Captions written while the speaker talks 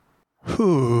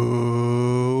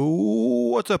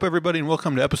What's up, everybody, and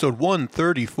welcome to episode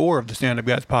 134 of the Stand-Up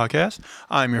Guys podcast.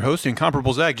 I'm your host,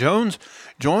 incomparable Zach Jones,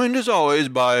 joined as always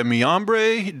by mi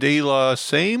hombre de la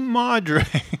same madre,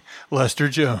 Lester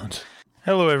Jones.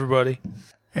 Hello, everybody.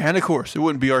 And of course, it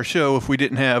wouldn't be our show if we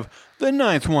didn't have the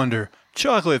Ninth Wonder,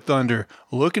 Chocolate Thunder,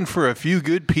 looking for a few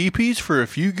good PPs for a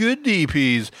few good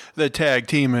DPs, the tag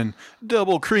teaming,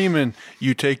 double creaming.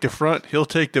 You take the front, he'll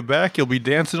take the back, you'll be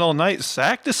dancing all night,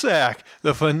 sack to sack,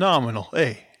 the phenomenal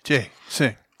AJ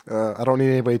Singh. I don't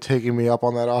need anybody taking me up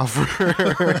on that offer.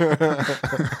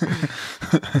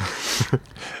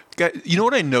 You know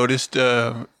what I noticed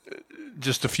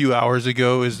just a few hours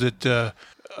ago is that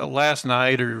last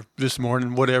night or this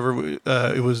morning, whatever,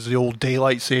 it was the old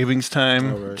daylight savings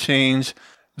time change.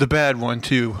 The bad one,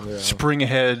 too. Yeah. Spring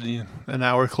ahead, an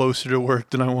hour closer to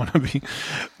work than I want to be.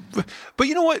 But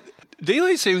you know what?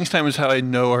 Daylight savings time is how I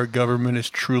know our government is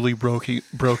truly broken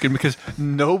because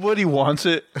nobody wants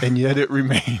it, and yet it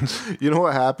remains. You know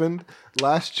what happened?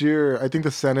 Last year, I think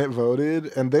the Senate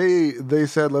voted, and they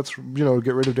said, let's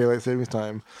get rid of daylight savings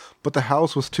time. But the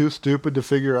House was too stupid to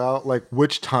figure out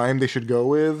which time they should go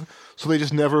with, so they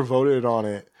just never voted on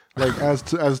it. As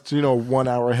to 1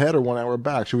 hour ahead or 1 hour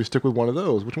back. Should we stick with one of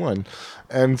those? Which one?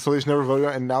 And so they just never voted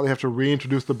on it, and now they have to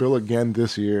reintroduce the bill again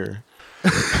this year.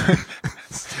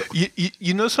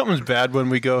 You know something's bad when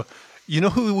we go, you know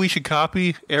who we should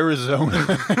copy? Arizona.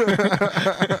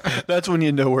 That's when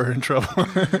you know we're in trouble.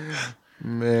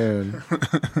 Man.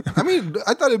 I mean,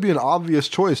 I thought it'd be an obvious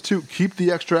choice, too. Keep the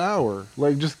extra hour.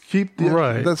 Just keep the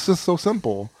right. That's just so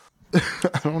simple.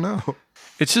 I don't know.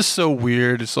 It's just so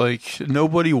weird. It's like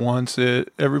nobody wants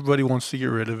it. Everybody wants to get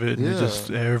rid of it. And just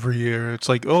every year. It's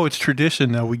like, oh, it's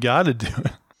tradition now. We got to do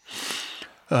it.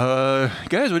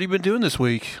 Guys, what have you been doing this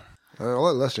week? I'll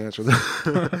let Lester answer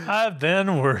that. I've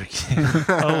been working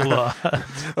a lot.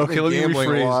 Okay, let me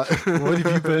rephrase. What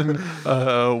have you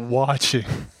been watching?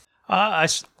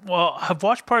 I've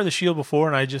watched part of The Shield before,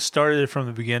 and I just started it from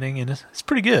the beginning, and it's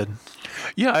pretty good.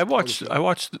 Yeah, I watched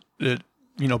it,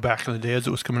 back in the day as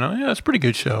it was coming out. Yeah, it's a pretty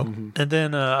good show. Mm-hmm. And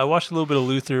then I watched a little bit of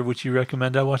Luther, which you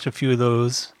recommend. I watched a few of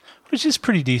those, which is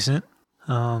pretty decent.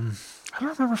 I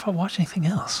don't remember if I watched anything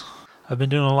else. I've been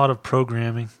doing a lot of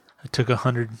programming. I took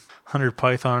 100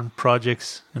 Python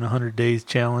projects in 100 days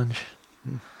challenge.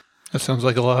 That sounds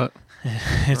like a lot.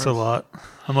 It's a lot.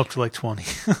 I'm up to 20.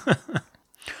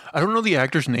 I don't know the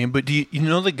actor's name, but do you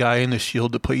know the guy in The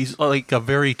Shield that plays a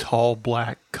very tall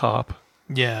black cop?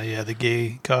 Yeah, the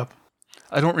gay cop.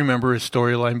 I don't remember his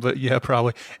storyline, but yeah,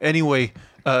 probably. Anyway,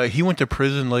 he went to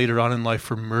prison later on in life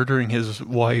for murdering his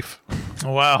wife.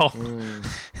 Wow.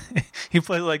 He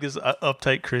played this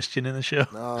uptight Christian in the show.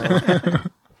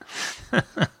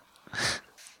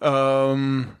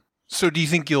 So do you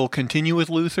think you'll continue with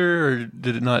Luther, or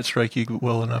did it not strike you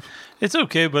well enough? It's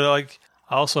okay, but I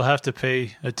also have to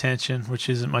pay attention, which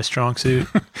isn't my strong suit.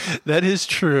 That is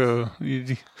true.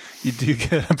 You do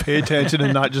get to pay attention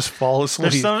and not just fall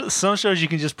asleep. There's some shows you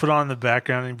can just put on in the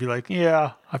background and be like,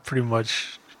 yeah, I pretty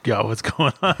much got what's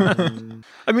going on.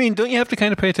 I mean, don't you have to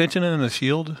kind of pay attention in The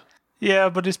Shield? Yeah,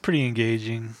 but it's pretty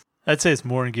engaging. I'd say it's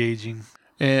more engaging.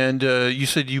 And you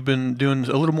said you've been doing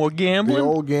a little more gambling? The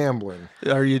old gambling.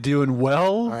 Are you doing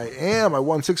well? I am. I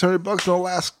won $600 in the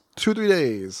last 2-3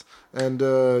 days. And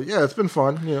it's been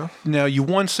fun, Now you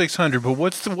won $600, but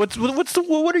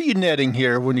what are you netting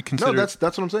here when you consider? No, that's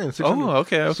what I'm saying. $600. Oh,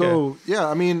 okay. So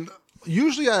I mean,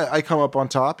 usually I come up on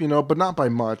top, but not by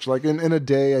much. In a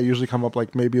day, I usually come up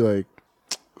maybe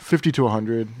 50 to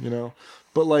 100,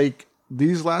 But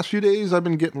these last few days, I've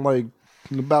been getting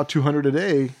about 200 a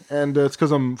day, and it's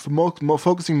because I'm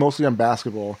focusing mostly on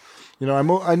basketball.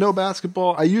 I know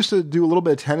basketball. I used to do a little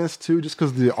bit of tennis too, just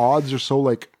because the odds are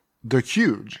so they're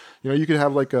huge. You could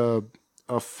have a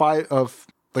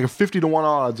 50 to 1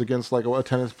 odds against a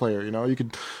tennis player. You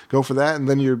could go for that, and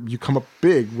then you come up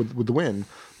big with the win.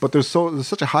 But there's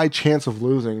such a high chance of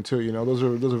losing too. Those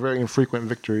are very infrequent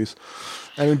victories.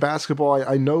 And in basketball,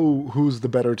 I know who's the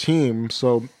better team,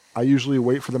 so I usually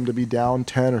wait for them to be down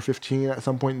 10 or 15 at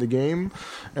some point in the game,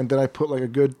 and then I put a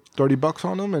good $30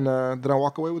 on them, and then I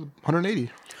walk away with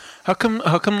 180. How come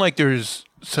there's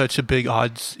such a big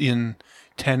odds in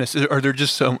tennis? Are there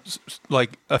just a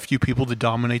few people that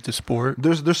dominate the sport?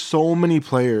 There's so many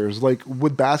players.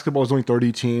 With basketball, there's only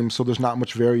 30 teams, so there's not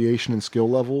much variation in skill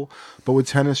level. But with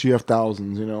tennis, you have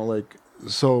thousands.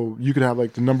 so you could have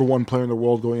like the number 1 player in the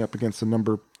world going up against the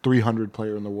number 300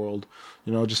 player in the world.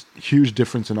 Just huge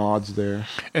difference in odds there.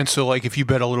 And so, like, if you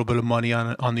bet a little bit of money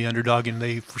on the underdog and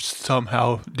they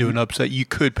somehow do an upset, you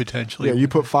could potentially. Yeah, you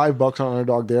put $5 on an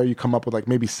underdog there, you come up with like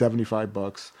maybe $75.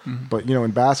 Mm-hmm. But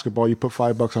in basketball, you put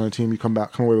 $5 on a team, you come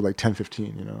away with like 10,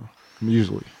 15.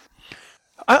 Usually.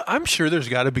 I'm sure there's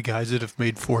got to be guys that have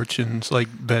made fortunes like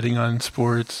betting on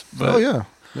sports. But, oh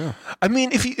yeah. I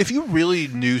mean, if you really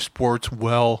knew sports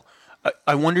well,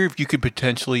 I wonder if you could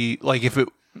potentially, like, if it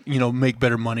make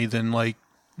better money than like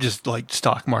just like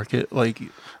stock market. Like,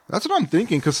 that's what I'm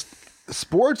thinking, because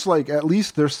sports, like, at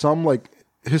least there's some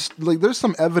there's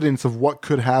some evidence of what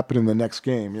could happen in the next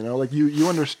game. Like you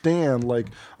understand, like,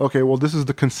 okay, well, this is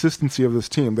the consistency of this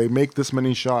team. They make this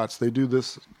many shots. They do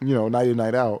this, night in,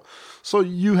 night out. So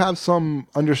you have some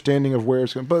understanding of where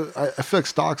it's going. But I feel like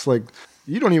stocks, like,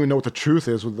 you don't even know what the truth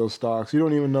is with those stocks. You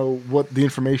don't even know what the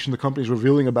information the company's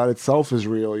revealing about itself is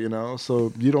real.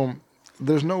 So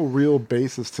there's no real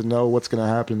basis to know what's going to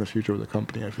happen in the future with the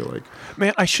company, I feel like.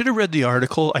 Man, I should have read the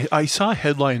article. I saw a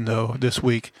headline, though, this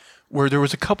week where there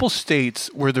was a couple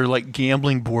states where their like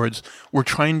gambling boards were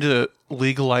trying to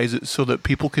legalize it so that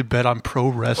people could bet on pro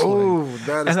wrestling. Oh,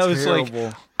 that is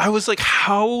terrible. I was like,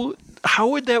 how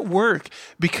would that work?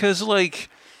 Because like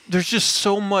there's just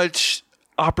so much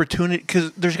opportunity,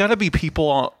 because there's got to be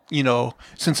people,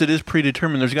 since it is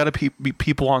predetermined, there's got to be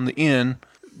people on the in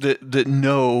that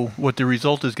know what the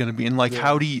result is going to be, and like,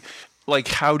 how do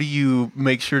you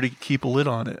make sure to keep a lid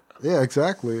on it? Yeah,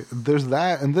 exactly. There's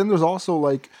that, and then there's also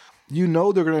like, they're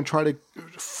going to try to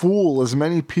fool as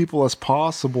many people as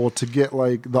possible to get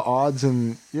like the odds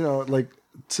and like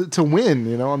to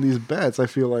win, on these bets. I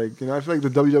feel like the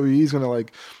WWE is going to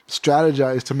like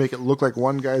strategize to make it look like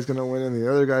one guy's going to win and the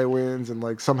other guy wins, and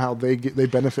like somehow they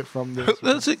benefit from this.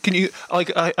 That's it. Can you like?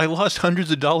 I lost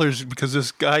hundreds of dollars because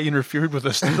this guy interfered with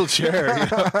a steel chair.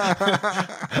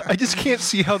 I just can't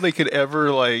see how they could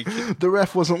ever like. The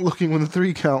ref wasn't looking when the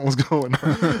 3 count was going.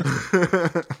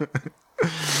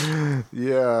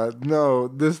 Yeah,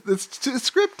 no, it's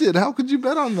scripted. How could you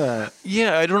bet on that?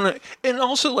 Yeah, I don't know. And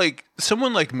also, like,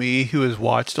 someone like me who has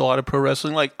watched a lot of pro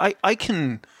wrestling, like, I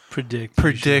can predict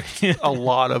a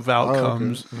lot of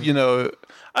outcomes. Oh, okay.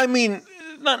 I mean,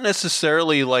 not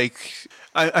necessarily like.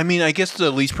 I mean, I guess the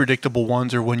least predictable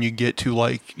ones are when you get to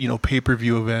like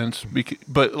pay-per-view events,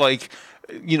 but like.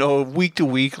 Week to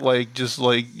week, like just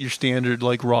like your standard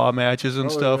like Raw matches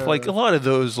and stuff. Yeah. Like a lot of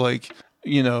those, like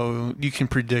you can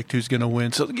predict who's gonna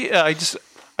win. So yeah,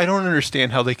 I don't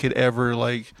understand how they could ever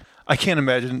like. I can't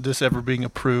imagine this ever being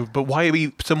approved. But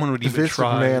why someone would even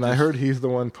try? Man, I heard he's the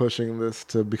one pushing this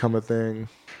to become a thing.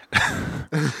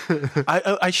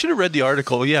 I should have read the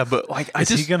article. Yeah, but like, is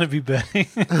he gonna be betting?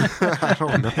 I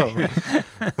don't know.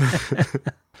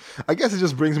 I guess it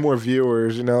just brings more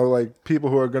viewers, like people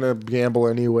who are going to gamble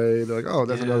anyway. They're like, oh,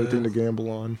 that's another thing to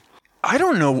gamble on. I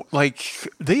don't know. Like,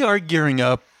 they are gearing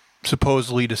up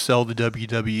supposedly to sell the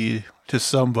WWE to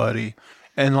somebody.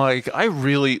 And like, I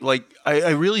really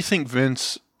think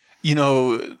Vince,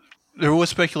 there was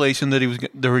speculation that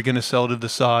they were going to sell to the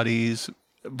Saudis,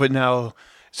 but now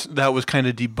that was kind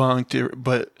of debunked.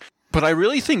 But I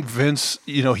really think Vince,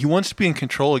 he wants to be in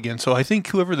control again. So I think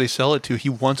whoever they sell it to, he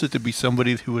wants it to be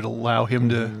somebody who would allow him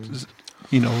to,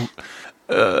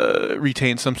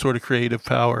 retain some sort of creative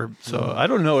power. So I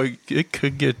don't know. It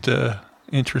could get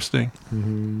interesting.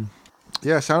 Mm-hmm.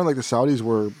 Yeah, it sounded like the Saudis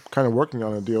were kind of working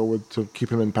on a deal to keep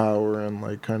him in power and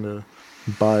like kind of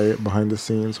buy it behind the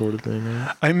scenes sort of thing.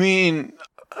 Right? I mean,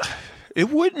 it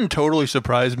wouldn't totally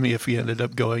surprise me if he ended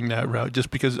up going that route, just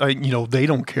because they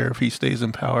don't care if he stays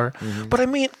in power. Mm-hmm. But I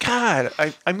mean, God,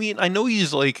 I know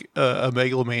he's like a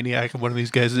megalomaniac and one of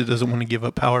these guys that doesn't want to give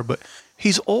up power, but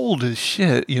he's old as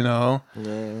shit. Yeah.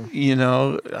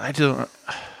 I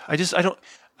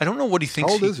don't know what he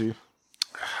thinks. How old is he?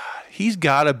 He's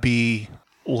got to be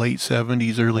late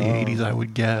 70s, early 80s, I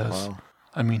would guess. Wow.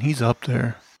 I mean, he's up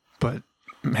there. But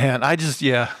man, it's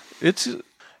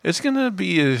going to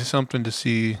be something to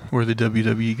see where the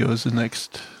WWE goes the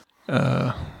next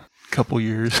couple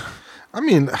years. I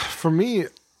mean, for me,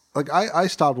 like I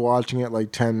stopped watching it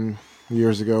like 10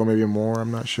 years ago, maybe more.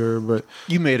 I'm not sure, but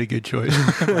you made a good choice,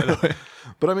 by the way.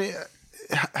 But I mean,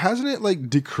 hasn't it like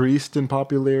decreased in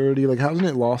popularity? Like, hasn't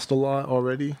it lost a lot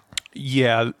already?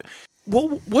 Yeah.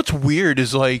 Well, what's weird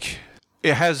is like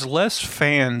it has less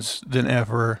fans than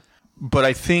ever, but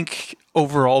I think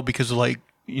overall because like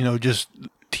just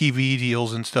TV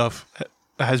deals and stuff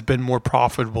has been more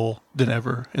profitable than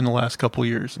ever in the last couple of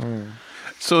years.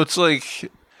 So it's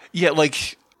like, yeah,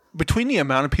 like between the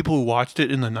amount of people who watched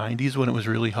it in the 90s when it was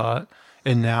really hot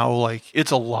and now like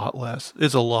it's a lot less.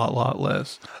 It's a lot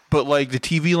less. But like the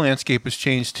TV landscape has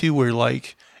changed too, where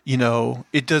like, you know,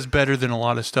 it does better than a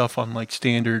lot of stuff on like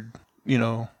standard, you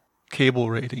know, cable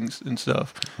ratings and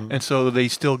stuff. Mm-hmm. And so they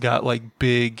still got like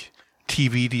big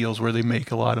TV deals where they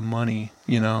make a lot of money,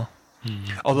 you know.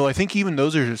 Mm-hmm. Although I think even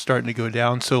those are starting to go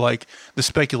down. So like the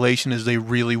speculation is they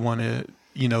really want to,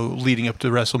 you know, leading up to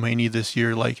WrestleMania this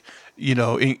year, like, you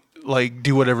know, like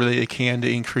do whatever they can to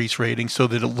increase ratings so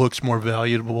that it looks more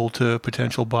valuable to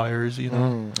potential buyers, you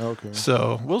know. Okay.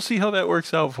 So we'll see how that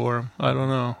works out for them. I don't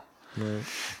know. Right.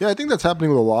 Yeah, I think that's happening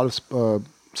with a lot of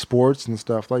sports and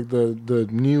stuff. Like the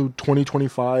new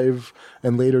 2025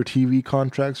 and later TV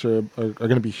contracts are going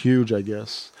to be huge, I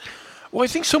guess. Well, I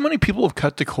think so many people have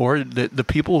cut the cord that the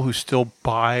people who still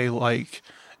buy like,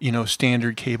 you know,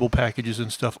 standard cable packages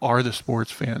and stuff are the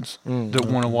sports fans that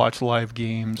want to watch live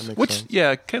games, which sense.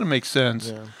 Yeah, kind of makes sense.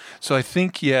 Yeah. So I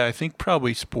think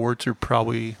probably sports are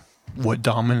probably what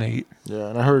dominate. Yeah,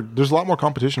 and I heard there's a lot more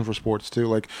competition for sports too.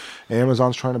 Like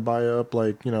Amazon's trying to buy up,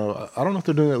 like, you know, I don't know if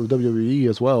they're doing that with WWE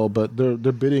as well, but they're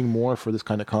bidding more for this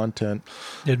kind of content.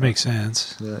 It makes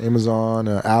sense. Yeah, Amazon,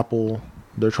 Apple,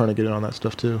 they're trying to get in on that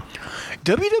stuff too.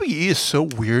 WWE is so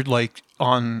weird, like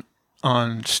on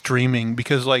streaming,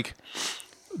 because like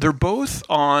they're both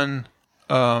on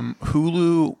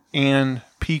Hulu and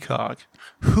Peacock.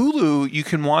 Hulu, you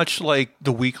can watch like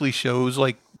the weekly shows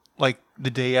like the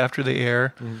day after they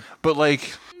air, but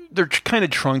like they're kind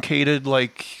of truncated,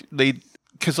 like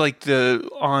because like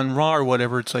on Raw or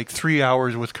whatever, it's like 3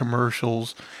 hours with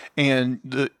commercials, and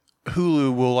the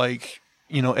Hulu will like,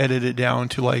 you know, edit it down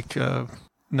to like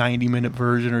 90-minute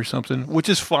version or something, which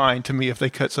is fine to me. If they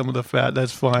cut some of the fat,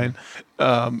 that's fine.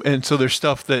 And so there's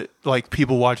stuff that like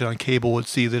people watching on cable would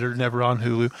see that are never on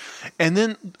Hulu. And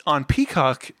then on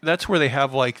Peacock, that's where they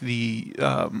have like the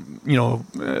you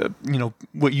know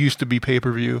what used to be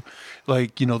pay-per-view,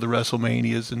 like, you know, the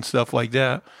WrestleManias and stuff like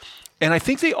that. And I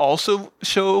think they also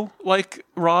show like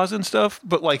Raws and stuff,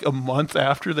 but like a month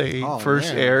after they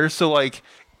first air. So like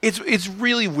it's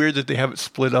really weird that they have it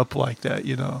split up like that,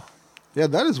 you know. Yeah,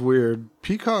 that is weird.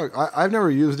 Peacock, I've never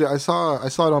used it. I saw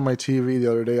it on my TV the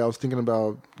other day. I was thinking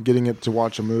about getting it to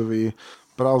watch a movie,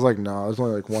 but I was like, no, there's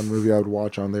only like one movie I would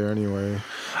watch on there anyway.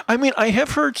 I mean, I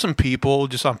have heard some people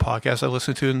just on podcasts I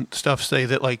listen to and stuff say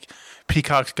that like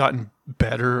Peacock's gotten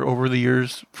better over the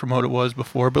years from what it was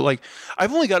before, but like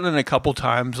I've only gotten it a couple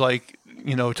times, like,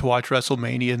 you know, to watch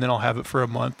WrestleMania, and then I'll have it for a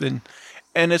month,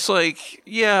 and it's like,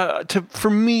 yeah, for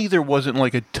me, there wasn't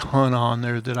like a ton on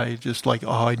there that I just like,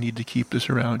 oh, I need to keep this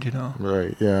around, you know?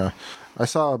 Right, yeah. I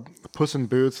saw Puss in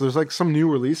Boots. There's like some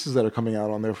new releases that are coming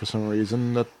out on there for some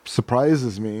reason. That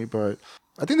surprises me, but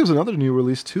I think there's another new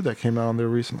release too that came out on there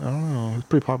recently. I don't know. It's a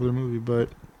pretty popular movie, but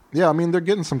yeah, I mean, they're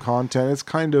getting some content. It's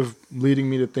kind of leading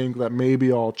me to think that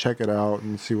maybe I'll check it out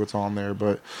and see what's on there,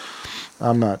 but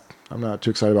I'm not too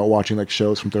excited about watching like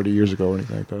shows from 30 years ago or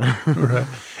anything like that. Right.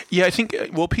 Yeah, I think,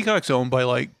 well, Peacock's owned by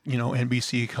like, you know,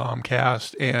 NBC,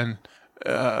 Comcast, and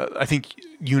I think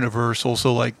Universal.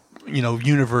 So like, you know,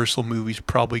 Universal movies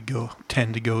probably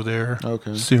tend to go there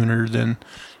sooner than,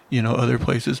 you know, other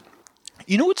places.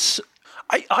 You know,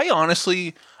 I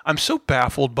honestly, I'm so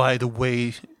baffled by the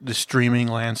way the streaming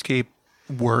landscape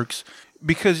works,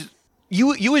 because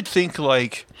you would think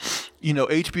like, you know,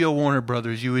 HBO, Warner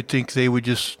Brothers, you would think they would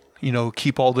just, you know,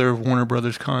 keep all their Warner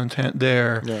Brothers content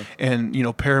there, and, you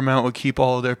know, Paramount would keep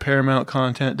all of their Paramount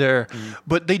content there,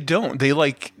 but they don't. They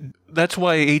like, that's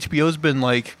why HBO's been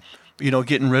like, you know,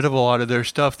 getting rid of a lot of their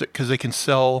stuff, because they can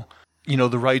sell, you know,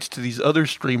 the rights to these other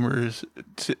streamers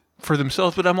for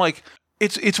themselves. But I'm like,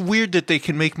 it's weird that they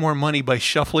can make more money by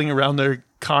shuffling around their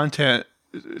content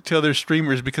to other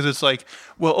streamers, because it's like,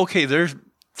 well, okay, they're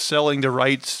selling the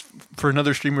rights for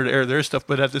another streamer to air their stuff,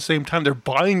 but at the same time they're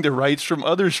buying the rights from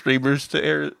other streamers to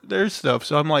air their stuff.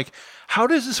 So I'm like, how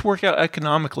does this work out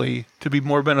economically to be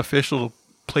more beneficial to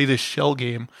play this shell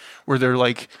game where they're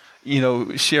like, you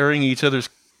know, sharing each other's,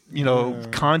 you know,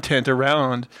 content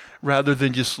around, rather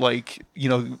than just like, you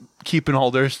know, keeping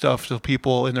all their stuff so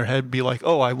people in their head be like,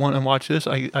 oh, I want to watch this,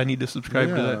 I need to subscribe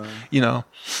to that. You know,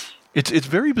 it's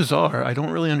very bizarre. I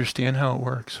don't really understand how it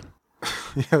works.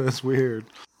 Yeah, that's weird.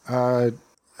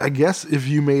 I guess if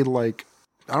you made like,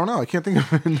 I don't know, I can't think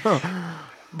of it. No.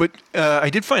 But I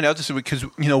did find out this because,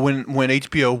 you know, when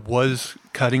HBO was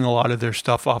cutting a lot of their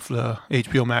stuff off the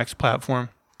HBO Max platform,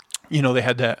 you know, they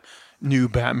had that new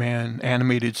Batman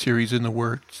animated series in the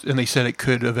works, and they said it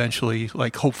could eventually,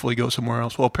 like, hopefully go somewhere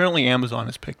else. Well, apparently Amazon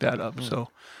has picked that up, so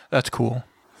that's cool.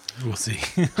 We'll see.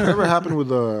 Whatever happened with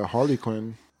Harley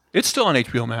Quinn? It's still on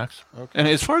HBO Max. Okay. And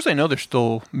as far as I know, they're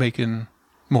still making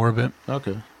more of it.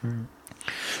 Okay.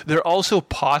 They're also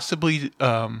possibly,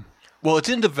 well, it's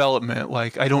in development.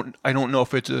 Like I don't know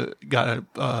if it's got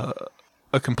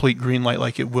a complete green light,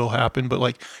 like it will happen. But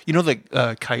like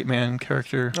the Kite Man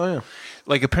character. Oh yeah.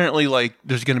 Like apparently, like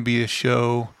there's going to be a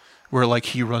show where like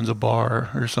he runs a bar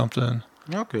or something.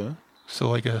 Okay. So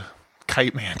like a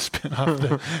Kite Man spinoff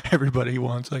that everybody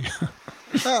wants. Like,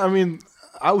 I mean,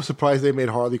 I was surprised they made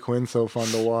Harley Quinn so fun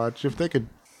to watch. If they could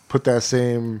put that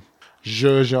same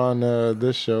zhuzh on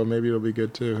this show, maybe it'll be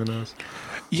good too. Who knows?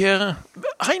 Yeah,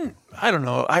 I don't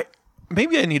know.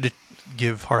 Maybe I need to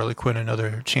give Harley Quinn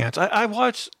another chance. I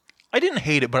watched. I didn't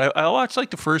hate it, but I watched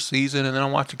like the first season, and then I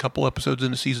watched a couple episodes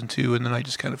into season 2, and then I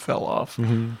just kind of fell off.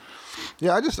 Mm-hmm.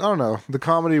 Yeah, I don't know. The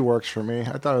comedy works for me.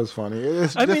 I thought it was funny.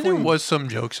 I mean, there was some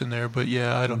jokes in there, but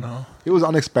yeah, I don't know. It was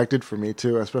unexpected for me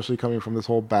too, especially coming from this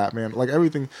whole Batman. Like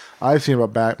everything I've seen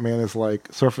about Batman is like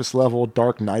surface level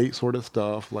Dark Knight sort of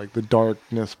stuff, like the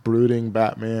darkness brooding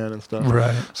Batman and stuff.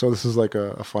 Right. So this is like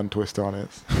a fun twist on it.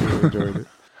 I really enjoyed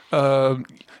it.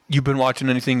 You've been watching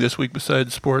anything this week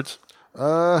besides sports?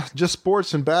 Just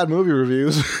sports and bad movie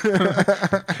reviews.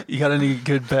 You got any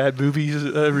good bad movies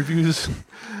reviews?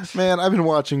 Man, I've been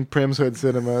watching Prim's Hood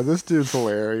Cinema. This dude's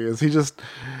hilarious. He just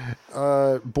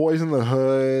Boys in the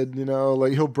Hood,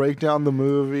 like he'll break down the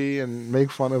movie and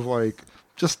make fun of like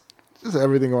just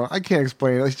everything going on. I can't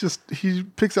explain it. It's just he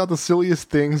picks out the silliest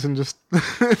things and just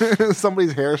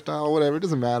somebody's hairstyle, whatever. It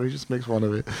doesn't matter. He just makes fun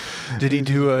of it. Did he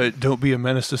do Don't Be a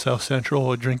Menace to South Central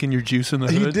or drinking your juice in the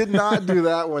hood? He did not do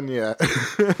that one yet.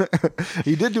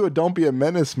 He did do a Don't Be a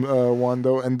Menace one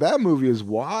though, and that movie is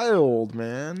wild,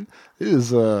 man. It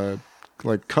is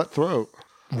like cutthroat.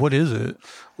 What is it?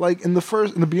 Like in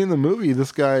the beginning of the movie,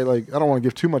 this guy, like, I don't want to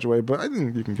give too much away, but I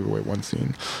think you can give away one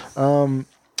scene.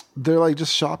 They're like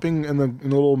just shopping in the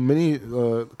little mini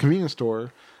convenience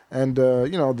store, and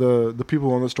the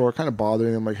people in the store kind of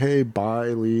bothering them, like, hey, buy,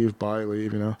 leave,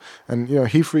 and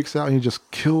he freaks out and he just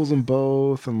kills them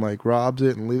both and like robs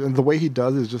it and leaves. And the way he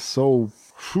does it is just so,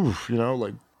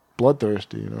 like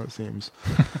bloodthirsty, it seems,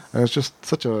 and it's just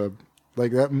such a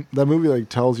like that movie like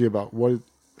tells you about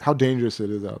how dangerous it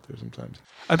is out there sometimes.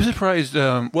 I'm surprised.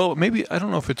 Well, maybe I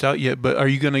don't know if it's out yet, but are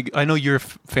you gonna? I know you're a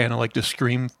fan of like the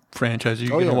Scream franchise.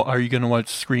 Are you gonna watch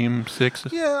Scream 6?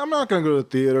 Yeah, I'm not gonna go to the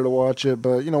theater to watch it,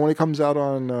 but when it comes out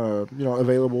on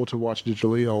available to watch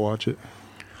digitally, I'll watch it.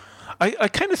 I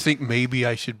kind of think maybe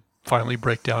I should finally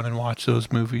break down and watch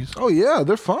those movies. Oh yeah,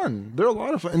 they're fun. They're a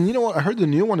lot of fun. And you know what? I heard the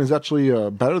new one is actually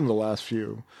better than the last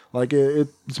few. Like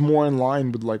it's more in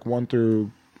line with like 1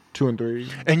 through 2 and 3.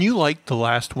 And you liked the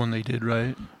last one they did,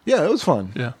 right? Yeah, it was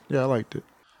fun. Yeah, I liked it.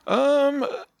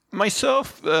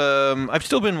 Myself, I've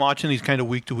still been watching these kind of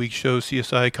week-to-week shows,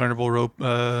 CSI, Carnival Row,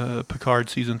 Picard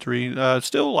Season 3.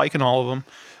 Still liking all of them.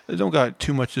 I don't got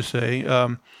too much to say.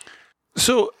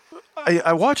 So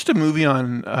I watched a movie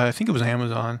on, I think it was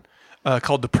Amazon,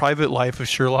 called The Private Life of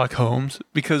Sherlock Holmes,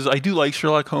 because I do like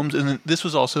Sherlock Holmes, and this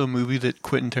was also a movie that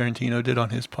Quentin Tarantino did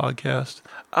on his podcast.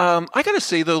 I got to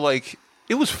say, though, like,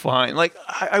 it was fine. Like,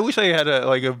 I wish I had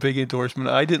a big endorsement.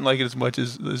 I didn't like it as much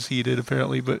as he did,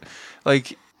 apparently, but,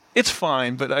 like, it's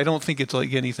fine, but I don't think it's,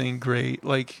 like, anything great.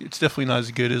 Like, it's definitely not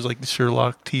as good as, like, the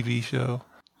Sherlock TV show.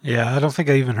 Yeah, I don't think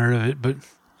I even heard of it, but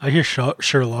I hear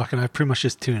Sherlock, and I pretty much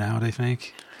just tune out, I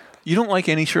think. You don't like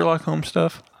any Sherlock Holmes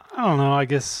stuff? I don't know. I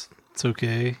guess it's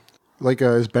okay. Like,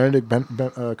 is Benedict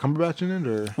Cumberbatch in it,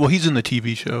 or? Well, he's in the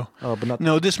TV show. Oh, but not.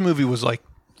 No, this movie was, like,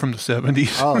 from the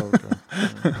 70s. Oh, okay.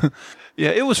 Yeah,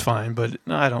 it was fine, but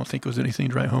I don't think it was anything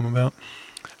to write home about.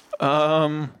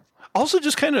 Also,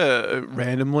 just kind of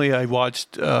randomly, I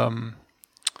watched that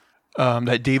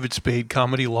David Spade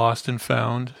comedy, Lost and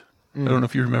Found. I don't know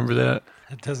if you remember that.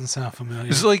 It doesn't sound familiar.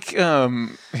 It's like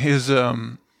his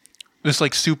this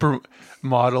like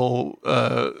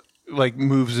supermodel like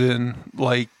moves in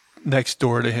like next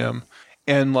door to him,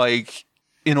 and like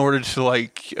in order to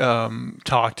like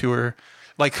talk to her,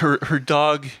 like her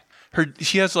dog.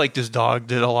 She has like this dog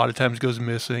that a lot of times goes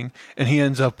missing, and he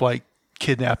ends up like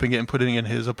kidnapping it and putting it in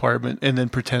his apartment, and then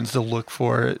pretends to look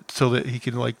for it so that he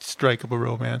can like strike up a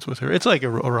romance with her. It's like a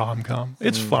rom-com.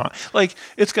 It's fun. Like,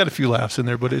 it's got a few laughs in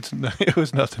there, but it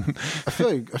was nothing. I feel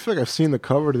like I've seen the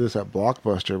cover to this at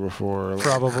Blockbuster before.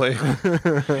 Probably.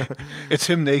 It's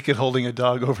him naked holding a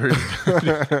dog over it.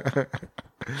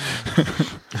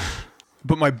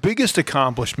 But my biggest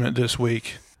accomplishment this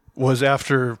week was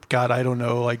after, God, I don't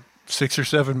know, like 6 or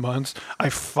 7 months, I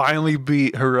finally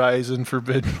beat Horizon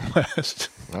Forbidden West.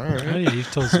 All right. Oh, yeah, you've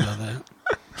told us about that.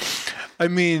 I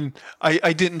mean,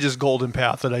 I didn't just Golden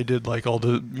Path it. I did like all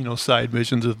the side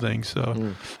missions and things.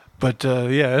 So, but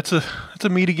yeah, it's a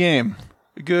meaty game.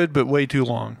 Good, but way too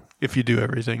long if you do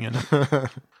everything in it.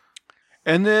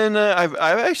 And then I've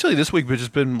actually this week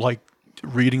just been like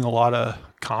reading a lot of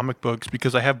comic books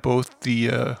because I have both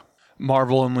the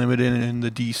Marvel Unlimited and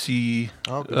the DC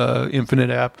Infinite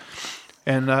app.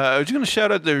 And I was going to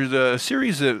shout out, there's a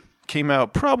series that came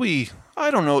out probably,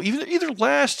 I don't know, either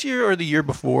last year or the year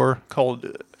before, called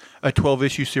a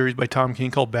 12-issue series by Tom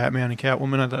King called Batman and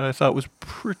Catwoman. I thought was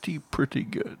pretty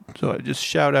good. So I just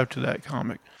shout out to that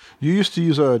comic. You used to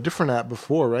use a different app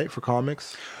before, right, for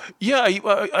comics? Yeah,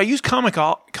 I use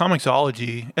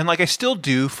Comixology, and like I still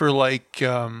do for like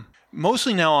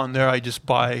mostly now on there. I just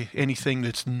buy anything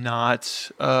that's not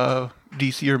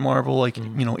DC or Marvel, like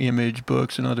Image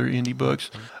books and other indie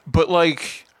books. But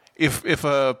like if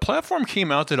a platform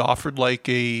came out that offered like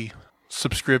a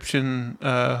subscription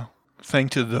thing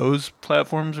to those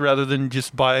platforms rather than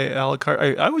just buy a la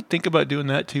carte, I would think about doing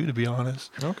that too, to be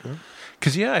honest. Okay.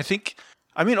 Because I think.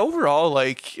 I mean, overall,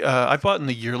 like, I bought in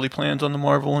the yearly plans on the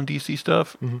Marvel and DC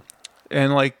stuff,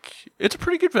 and, like, it's a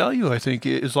pretty good value, I think,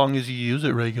 as long as you use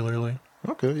it regularly.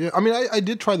 Okay, yeah. I mean, I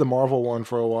did try the Marvel one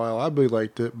for a while. I really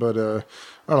liked it, but, I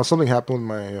don't know, something happened with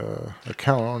my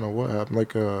account. I don't know what happened.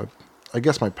 Like, I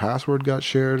guess my password got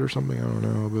shared or something. I don't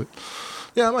know, but,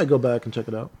 yeah, I might go back and check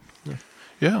it out.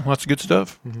 Yeah, lots of good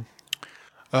stuff. You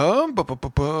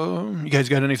guys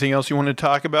got anything else you want to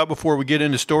talk about before we get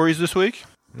into stories this week?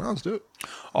 No, let's do it.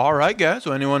 All right, guys.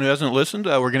 So anyone who hasn't listened,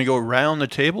 we're going to go around the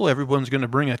table. Everyone's going to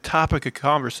bring a topic of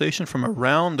conversation from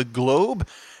around the globe,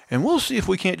 and we'll see if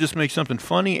we can't just make something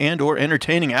funny and or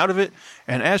entertaining out of it.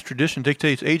 And as tradition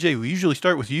dictates, AJ, we usually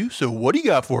start with you. So what do you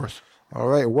got for us? All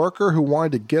right. Worker who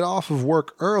wanted to get off of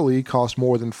work early cost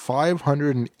more than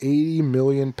 580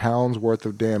 million pounds worth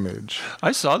of damage.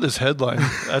 I saw this headline.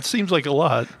 That seems like a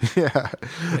lot. Yeah.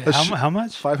 Wait, how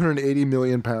much? 580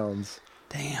 million pounds.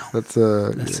 Damn. That's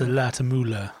a lot of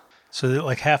moolah. So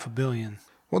like $500 million.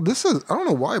 Well, this is, I don't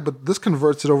know why, but this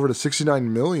converts it over to $69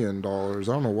 million. I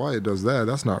don't know why it does that.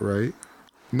 That's not right.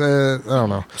 I don't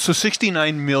know. So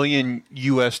 69 million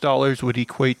US dollars would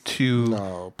equate to...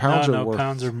 No, pounds are worth...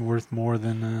 pounds are worth more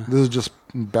than... This is just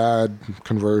bad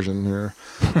conversion here.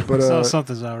 But so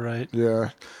something's not right. Yeah.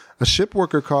 A ship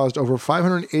worker caused over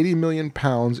 580 million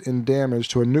pounds in damage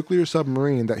to a nuclear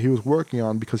submarine that he was working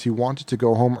on because he wanted to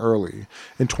go home early.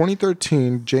 In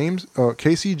 2013,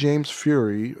 Casey James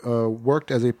Fury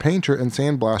worked as a painter and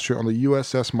sandblaster on the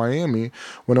USS Miami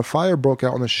when a fire broke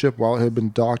out on the ship while it had been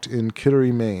docked in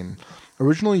Kittery, Maine.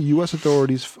 Originally, U.S.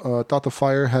 authorities thought the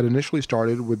fire had initially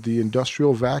started with the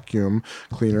industrial vacuum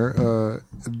cleaner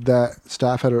that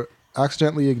staff had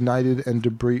accidentally ignited and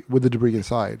with the debris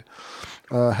inside.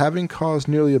 Having caused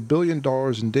nearly $1 billion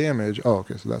in damage. Oh,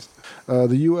 okay, so that's...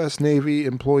 the U.S. Navy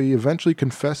employee eventually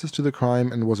confesses to the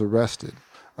crime and was arrested.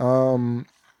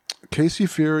 Casey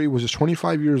Fury was just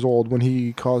 25 years old when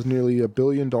he caused nearly $1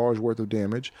 billion worth of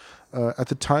damage. At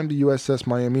the time, the USS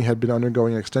Miami had been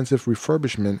undergoing extensive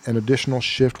refurbishment, and additional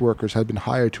shift workers had been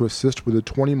hired to assist with a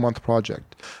 20-month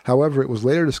project. However, it was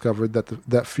later discovered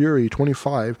that Fury,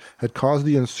 25, had caused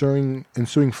the ensuing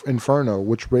inferno,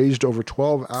 which raged over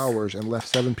 12 hours and left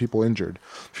 7 people injured.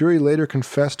 Fury later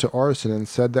confessed to arson and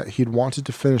said that he'd wanted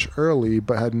to finish early,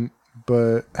 but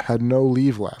had no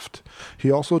leave left. He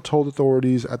also told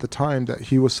authorities at the time that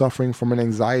he was suffering from an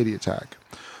anxiety attack.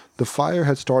 The fire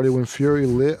had started when Fury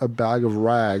lit a bag of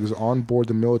rags on board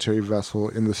the military vessel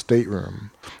in the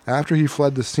stateroom. After he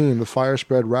fled the scene, the fire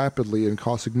spread rapidly and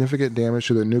caused significant damage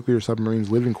to the nuclear submarine's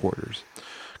living quarters,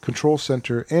 control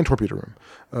center, and torpedo room.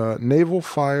 Naval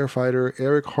firefighter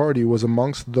Eric Hardy was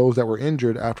amongst those that were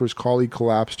injured after his colleague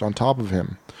collapsed on top of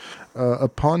him.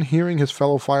 Upon hearing his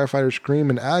fellow firefighter scream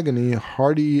in agony,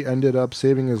 Hardy ended up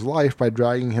saving his life by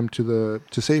dragging him to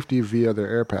safety via their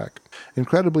air pack.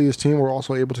 Incredibly, his team were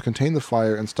also able to contain the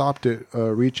fire and stopped it,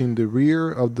 reaching the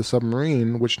rear of the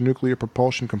submarine, which nuclear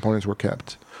propulsion components were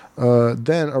kept.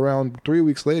 Then, around 3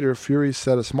 weeks later, Fury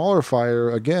set a smaller fire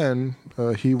again.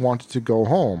 He wanted to go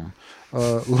home.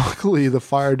 Luckily, the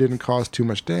fire didn't cause too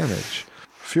much damage.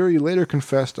 Fury later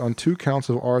confessed on 2 counts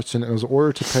of arson and was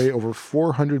ordered to pay over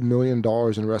 $400 million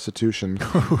in restitution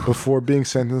before being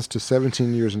sentenced to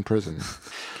 17 years in prison.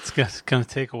 It's going to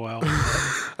take a while.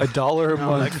 $1 a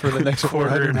month for the next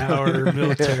quarter an hour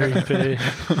military pay.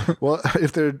 Well,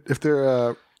 if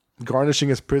they're garnishing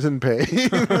his prison pay,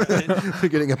 they're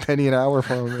getting a penny an hour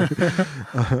from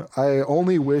him. I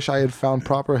only wish I had found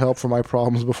proper help for my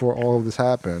problems before all of this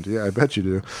happened. Yeah, I bet you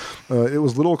do. It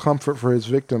was little comfort for his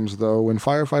victims, though, when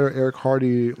firefighter Eric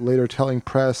Hardy, later telling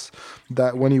press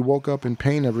that when he woke up in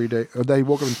pain every day,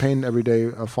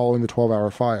 following the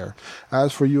 12-hour fire.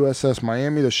 As for USS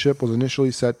Miami, the ship was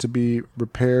initially set to be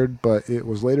repaired, but it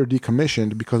was later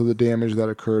decommissioned because of the damage that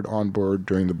occurred on board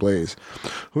during the blaze.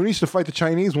 Who needs to fight the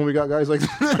Chinese when we got guys like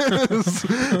this?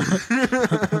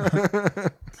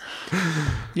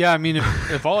 Yeah, I mean,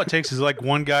 if all it takes is like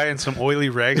one guy and some oily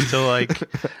rags to like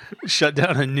shut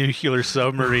down a nuclear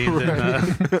submarine,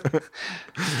 then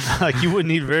like you wouldn't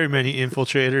need very many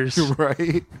infiltrators,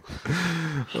 right?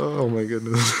 Oh my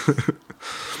goodness!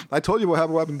 I told you what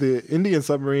happened to the Indian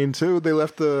submarine too. They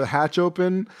left the hatch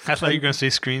open. I thought you were going to say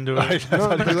screen door. No,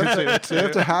 they left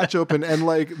the hatch open, and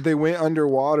like they went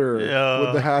underwater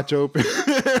with the hatch open.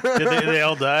 Did they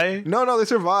all die? No, they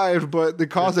survived, but they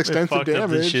caused extensive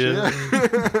damage. Yeah.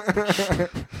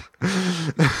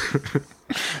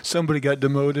 Somebody got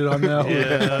demoted on that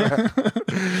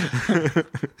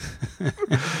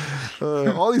one.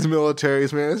 All these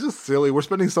militaries, man, it's just silly. We're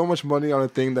spending so much money on a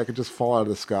thing that could just fall out of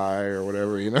the sky or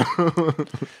whatever, you know?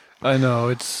 I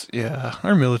know,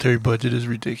 our military budget is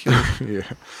ridiculous. Yeah.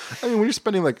 I mean, when you're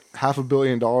spending like $500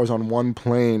 million on one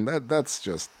plane, that's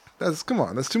come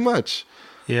on, that's too much.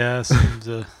 Yeah,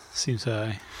 seems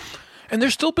high. And they're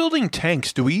still building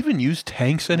tanks. Do we even use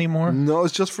tanks anymore? No,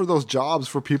 it's just for those jobs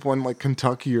for people in like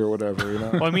Kentucky or whatever, you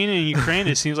know? Well, I mean, in Ukraine,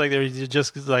 it seems like they're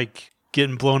just like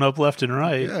getting blown up left and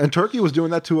right. Yeah, and Turkey was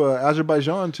doing that to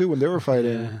Azerbaijan too when they were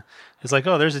fighting. Yeah. It's like,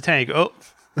 oh, there's a tank. Oh,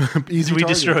 easy. We target.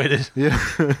 destroyed it. Yeah.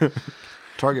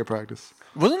 Target practice.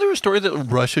 Wasn't there a story that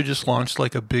Russia just launched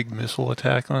like a big missile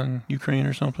attack on Ukraine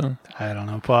or something? I don't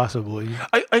know, possibly.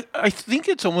 I think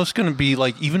it's almost going to be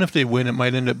like, even if they win, it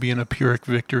might end up being a Pyrrhic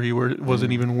victory where it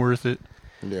wasn't even worth it.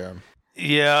 Yeah.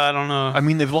 Yeah, I don't know. I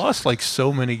mean, they've lost like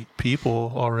so many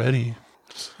people already.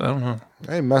 I don't know.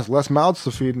 Hey, less mouths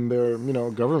to feed in their,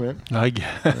 government. I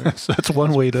guess that's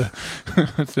one way to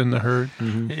thin the herd.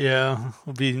 Mm-hmm. Yeah,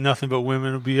 it'll be nothing but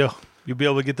women. You'll be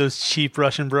able to get those cheap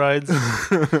Russian brides.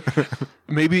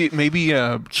 Maybe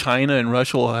China and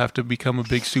Russia will have to become a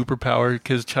big superpower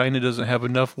because China doesn't have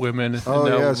enough women, and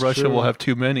now Russia will have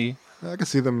too many. I can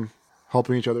see them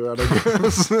helping each other out, I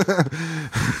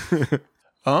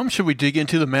guess. Should we dig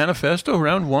into the manifesto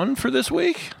round 1 for this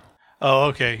week? Oh,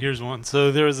 okay. Here's one.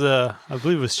 So there was I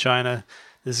believe it was China.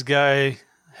 This guy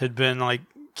had been like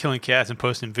killing cats and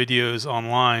posting videos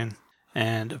online.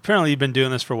 And apparently he'd been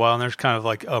doing this for a while, and there's kind of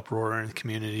like uproar in the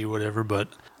community or whatever. But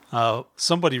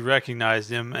somebody recognized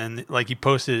him, and like he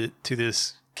posted it to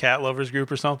this cat lovers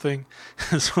group or something.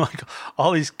 So like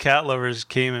all these cat lovers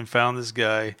came and found this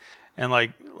guy, and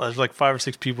like there's like 5 or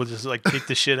 6 people just like kicked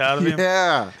the shit out of him.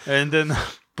 Yeah. And then,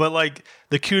 but like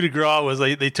the coup de grace was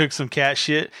like they took some cat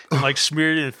shit and like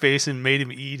smeared it in his face and made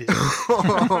him eat it.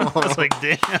 I was like,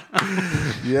 damn.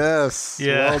 Yes.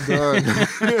 Yeah. Well done.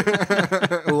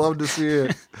 I love to see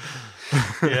it.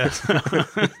 Yeah.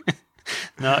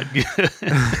 Not good.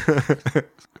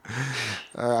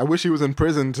 I wish he was in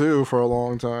prison too for a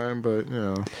long time, but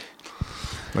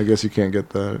I guess you can't get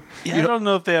that. Yeah, I don't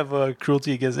know if they have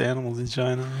cruelty against animals in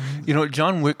China.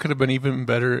 John Wick could have been even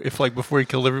better if, like, before he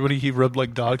killed everybody, he rubbed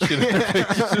like dog shit in their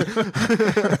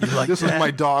faces. Like this was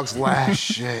my dog's last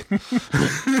shit.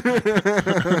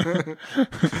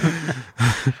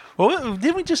 Well,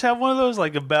 didn't we just have one of those,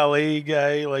 like a ballet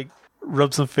guy, like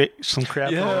rub some crap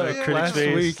on a critic's last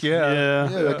face? week, Yeah,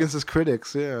 against his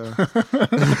critics, yeah.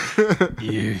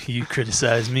 You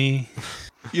criticize me.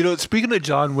 Speaking of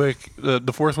John Wick, the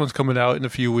 4th one's coming out in a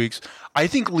few weeks. I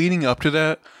think leading up to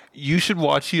that, you should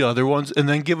watch the other ones and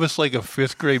then give us like a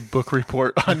 5th grade book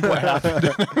report on what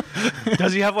happened.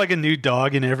 Does he have like a new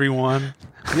dog in every one?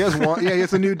 He has one. Yeah, he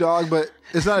has a new dog, but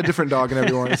it's not a different dog in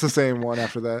every one. It's the same one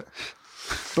after that.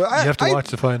 But you have to watch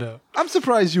to find out. I'm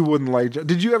surprised you wouldn't like.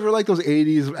 Did you ever like those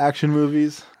 80s action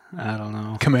movies? I don't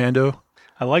know. Commando.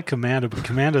 I like Commando, but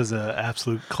Commando's an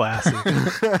absolute classic.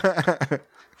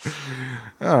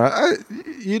 All right,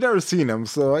 you've never seen him,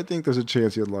 so I think there's a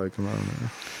chance you'd like him. I don't know.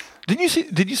 Did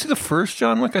you see the first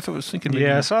John Wick? I thought I was thinking.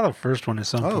 Yeah, I saw the first one at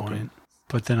some point,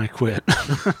 but then I quit.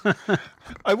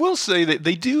 I will say that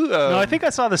they do. No, I think I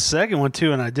saw the second one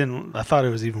too, and I didn't. I thought it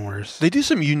was even worse. They do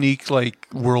some unique like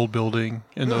world building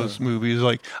in those movies.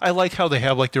 Like I like how they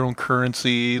have like their own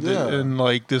currency and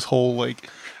like this whole like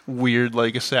weird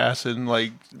like assassin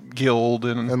like guild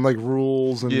and like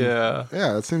rules and yeah,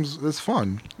 it's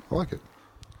fun. I like it.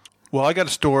 Well, I got a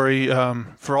story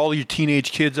for all you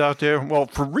teenage kids out there. Well,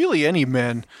 for really any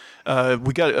men,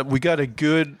 we got a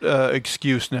good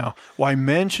excuse now why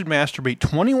men should masturbate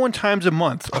 21 times a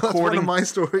month, according That's one of my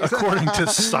stories. according to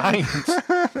science.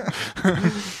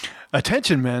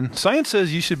 Attention, men. Science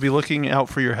says you should be looking out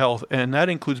for your health, and that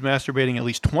includes masturbating at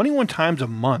least 21 times a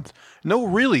month. No,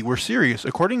 really, we're serious.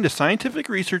 According to scientific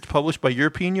research published by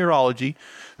European Urology,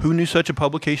 who knew such a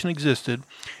publication existed,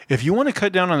 if you want to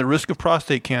cut down on the risk of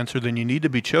prostate cancer, then you need to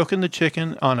be choking the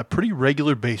chicken on a pretty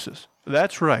regular basis.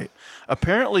 That's right.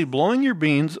 Apparently, blowing your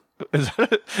beans... Is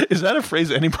that a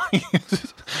phrase anybody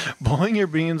uses? Blowing your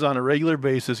beans on a regular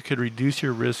basis could reduce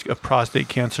your risk of prostate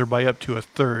cancer by up to a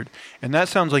third. And that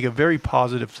sounds like a very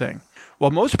positive thing. While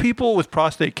most people with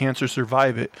prostate cancer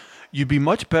survive it, you'd be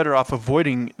much better off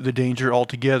avoiding the danger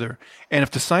altogether. And if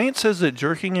the science says that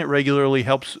jerking it regularly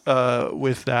helps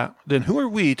with that, then who are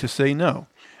we to say no?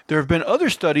 There have been other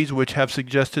studies which have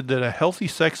suggested that a healthy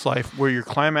sex life where you're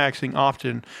climaxing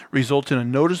often results in a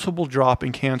noticeable drop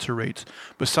in cancer rates,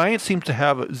 but science seems to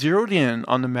have zeroed in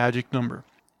on the magic number.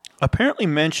 Apparently,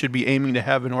 men should be aiming to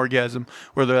have an orgasm,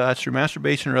 whether that's through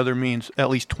masturbation or other means, at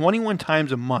least 21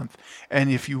 times a month. And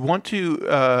if you want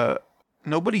to...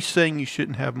 nobody's saying you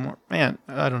shouldn't have more. Man,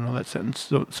 I don't know that sentence.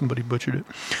 So somebody butchered it.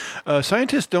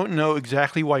 Scientists don't know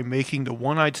exactly why making the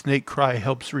one-eyed snake cry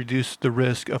helps reduce the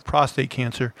risk of prostate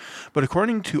cancer. But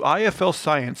according to IFL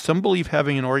Science, some believe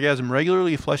having an orgasm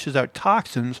regularly flushes out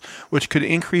toxins, which could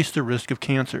increase the risk of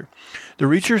cancer. The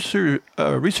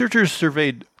researchers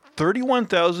surveyed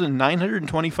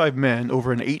 31,925 men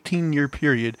over an 18-year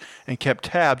period and kept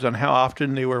tabs on how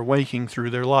often they were wanking through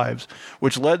their lives,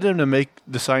 which led them to make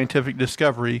the scientific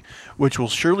discovery, which will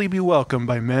surely be welcomed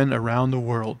by men around the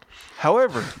world.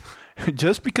 However,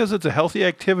 just because it's a healthy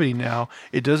activity now,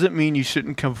 it doesn't mean you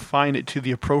shouldn't confine it to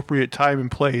the appropriate time and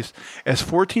place, as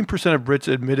 14% of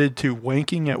Brits admitted to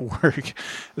wanking at work.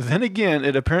 Then again,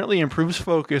 it apparently improves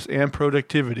focus and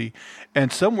productivity,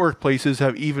 and some workplaces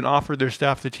have even offered their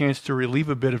staff the chance to relieve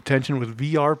a bit of tension with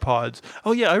VR pods.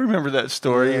 Oh yeah, I remember that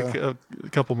story a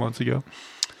couple months ago.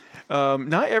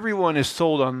 Not everyone is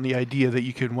sold on the idea that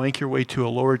you can wank your way to a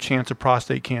lower chance of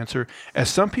prostate cancer, as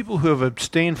some people who have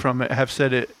abstained from it have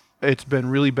said it's been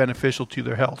really beneficial to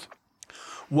their health.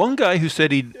 One guy who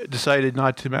said he decided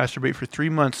not to masturbate for 3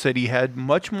 months said he had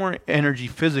much more energy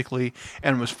physically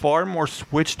and was far more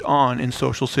switched on in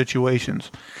social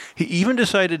situations. He even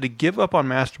decided to give up on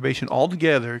masturbation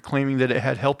altogether, claiming that it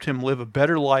had helped him live a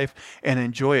better life and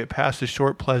enjoy it past the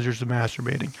short pleasures of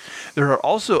masturbating. There are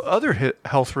also other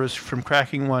health risks from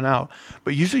cracking one out,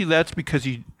 but usually that's because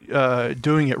you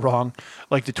doing it wrong,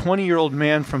 like the 20-year-old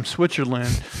man from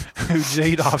Switzerland who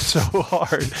jayed off so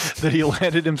hard that he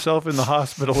landed himself in the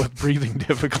hospital with breathing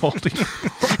difficulty.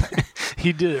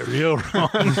 He did it real wrong.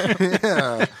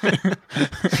 Yeah.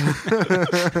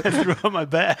 I threw out my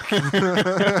back.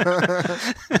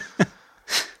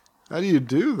 How do you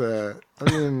do that?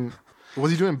 I mean,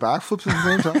 was he doing backflips at the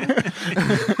same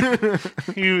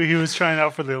time? He was trying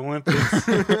out for the Olympics.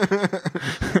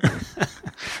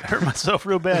 Hurt myself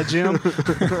real bad, Jim.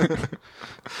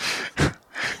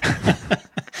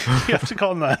 You have to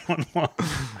call 911.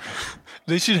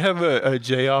 They should have a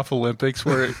J off Olympics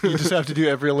where you just have to do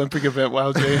every Olympic event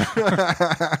while J.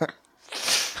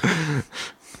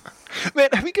 Man,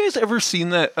 have you guys ever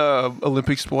seen that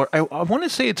Olympic sport? I want to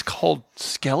say it's called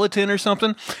skeleton or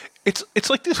something. It's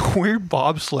like this weird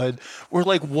bobsled where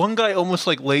like one guy almost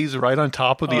like lays right on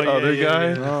top of the other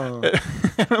guy. Yeah. Oh.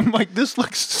 And I'm like, this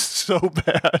looks so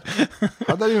bad.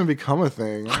 How'd that even become a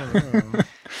thing? I don't know.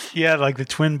 Yeah, like the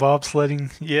twin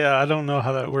bobsledding. Yeah, I don't know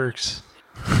how that works.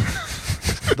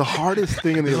 The hardest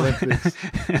thing in the Olympics.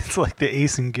 It's like the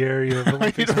Ace and Gary of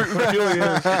Olympics. It really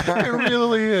is. It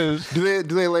really is. Do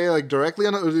they lay like directly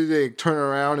on it, or do they turn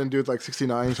around and do it like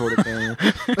 69 sort of thing?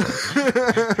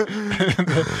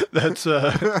 That's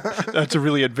a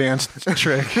really advanced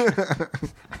trick.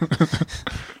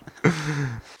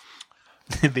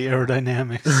 The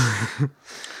aerodynamics.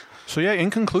 So yeah, in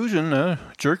conclusion,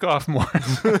 jerk off more.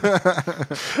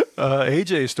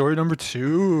 AJ, story number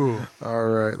 2. All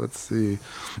right, let's see.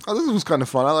 Oh, this was kind of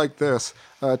fun. I like this.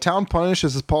 Town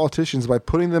punishes its politicians by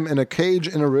putting them in a cage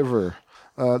in a river.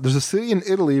 There's a city in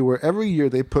Italy where every year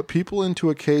they put people into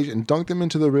a cage and dunk them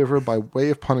into the river by way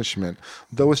of punishment,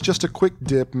 though it's just a quick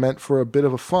dip meant for a bit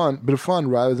of fun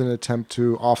rather than an attempt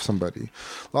to off somebody.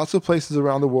 Lots of places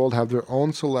around the world have their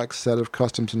own select set of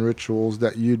customs and rituals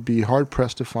that you'd be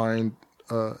hard-pressed to find.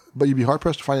 But you'd be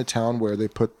hard-pressed to find a town where they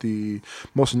put the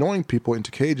most annoying people into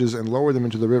cages and lower them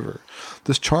into the river.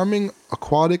 This charming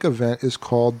aquatic event is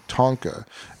called Tonka,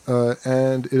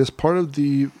 and it is part of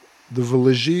the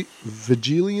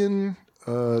Vigilian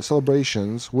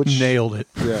celebrations, which nailed it.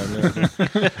 Yeah, nailed it.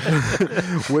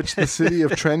 Which the city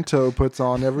of Trento puts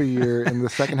on every year in the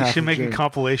second half. You should make a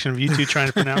compilation of you two trying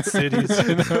to pronounce cities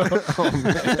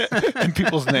and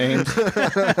people's names.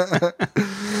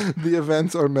 The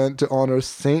events are meant to honor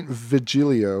Saint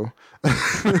Vigilio,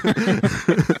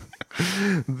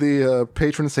 the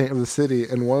patron saint of the city,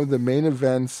 and one of the main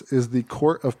events is the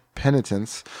Court of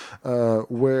Penitence,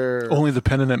 where only the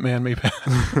penitent man may pass.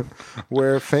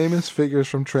 where famous figures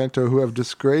from Trento who have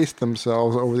disgraced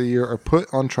themselves over the year are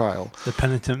put on trial. The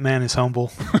penitent man is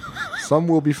humble. Some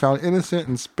will be found innocent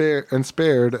and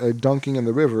spared a dunking in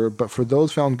the river, but for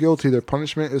those found guilty, their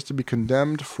punishment is to be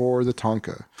condemned for the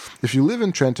tonka. If you live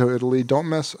in Trento, Italy, don't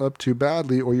mess up too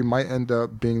badly, or you might end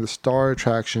up being the star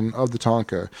attraction of the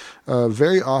tonka.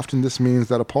 Very often, this means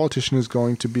that a politician is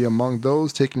going to be among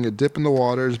those taking a dip in the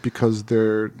waters because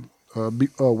they're.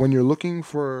 When you're looking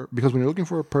for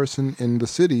a person in the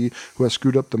city who has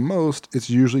screwed up the most, it's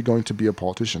usually going to be a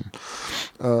politician.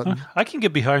 I can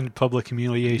get behind public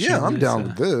humiliation. Yeah, I'm down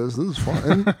with this. This is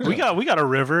fun. we got a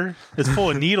river. It's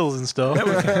full of needles and stuff.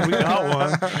 We got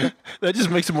one. That just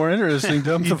makes it more interesting.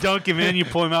 You dunk him in, you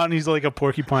pull him out, and he's like a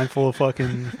porcupine full of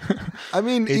fucking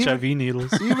HIV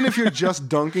needles. Even if you're just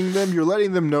dunking them, you're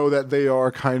letting them know that they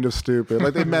are kind of stupid.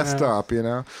 Like they messed up, you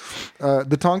know?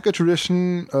 The Tonka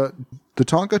tradition... The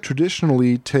Tonka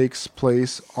traditionally takes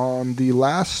place on the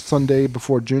last Sunday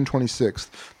before June 26th,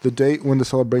 the date when the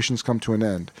celebrations come to an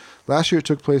end. Last year it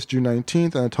took place June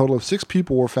 19th, and a total of 6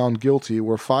 people were found guilty,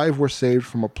 where 5 were saved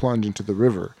from a plunge into the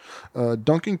river.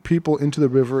 Dunking people into the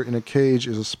river in a cage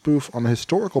is a spoof on a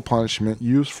historical punishment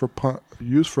used for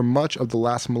much of the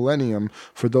last millennium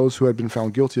for those who had been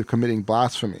found guilty of committing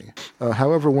blasphemy.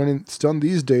 However, when it's done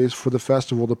these days for the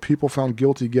festival, the people found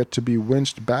guilty get to be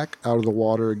winched back out of the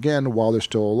water again while they're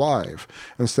still alive,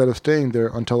 instead of staying there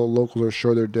until the locals are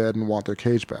sure they're dead and want their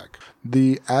cage back.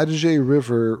 The Adige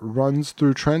River runs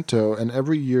through Trento, and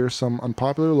every year some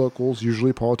unpopular locals,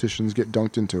 usually politicians, get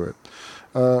dunked into it.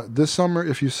 This summer,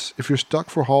 if you're stuck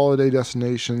for holiday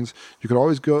destinations, you could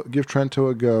always give Trento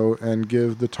a go and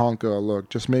give the Tonka a look.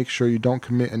 Just make sure you don't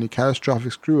commit any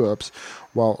catastrophic screw-ups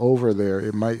while over there.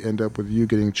 It might end up with you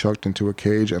getting chucked into a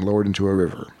cage and lowered into a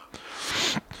river.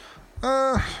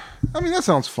 I mean, that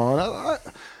sounds fun.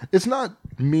 It's not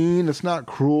mean. It's not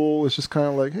cruel. It's just kind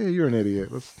of like, hey, you're an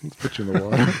idiot. Let's put you in the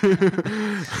water.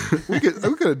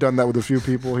 we could have done that with a few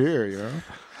people here, you know?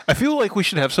 I feel like we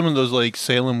should have some of those like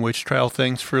Salem witch trial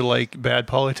things for like bad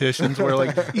politicians where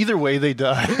like either way they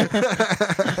die.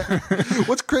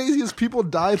 What's crazy is people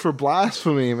died for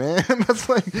blasphemy, man.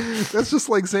 That's just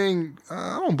like saying,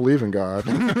 I don't believe in God.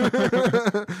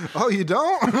 Oh, you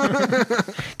don't?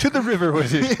 To the river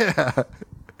with you. Yeah.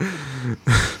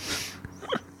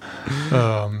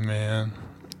 Oh man.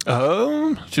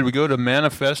 Should we go to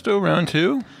Manifesto round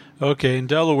 2? Okay, in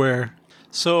Delaware.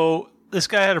 So this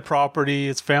guy had a property,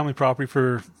 it's family property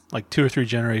for like 2 or 3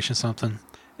 generations, something.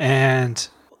 And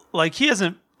like he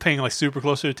isn't paying like super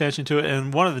close attention to it.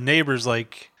 And one of the neighbors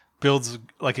like builds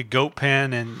like a goat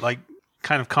pen and like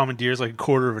kind of commandeers like a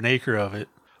quarter of an acre of it.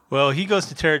 Well, he goes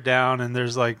to tear it down and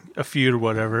there's like a feud or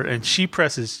whatever. And she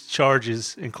presses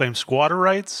charges and claims squatter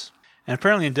rights. And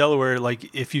apparently in Delaware,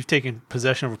 like if you've taken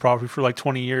possession of a property for like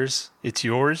 20 years, it's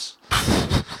yours.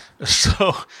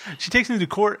 So she takes him to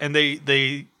court and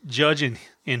they judge in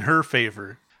her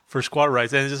favor for squatter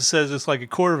rights. And it just says it's like a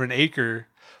quarter of an acre,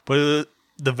 but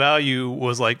the value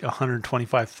was like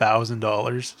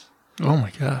 $125,000. Oh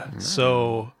my God.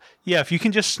 So yeah, if you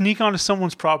can just sneak onto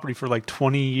someone's property for like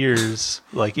 20 years,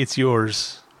 like it's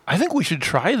yours. I think we should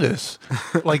try this.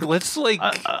 Like, let's like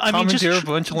commandeer a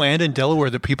bunch of land in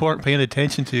Delaware that people aren't paying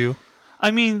attention to.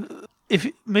 I mean, if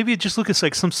maybe just look at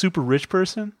like some super rich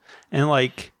person and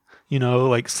like, you know,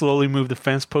 like slowly move the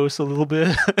fence posts a little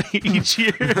bit each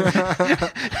year.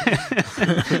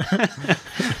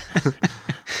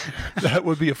 That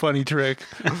would be a funny trick.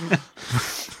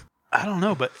 I don't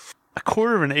know, but a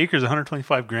quarter of an acre is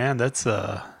 $125,000.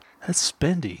 That's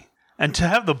spendy. And to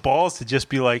have the balls to just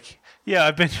be like, yeah,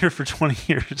 I've been here for 20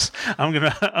 years. I'm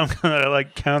gonna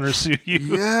like countersue you.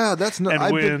 Yeah, that's not.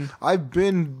 I've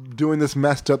been doing this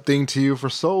messed up thing to you for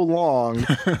so long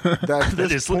that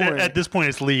at this point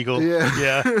it's legal.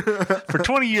 Yeah. For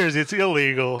 20 years it's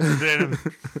illegal. Then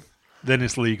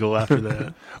it's legal after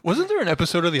that. Wasn't there an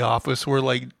episode of The Office where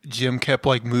like Jim kept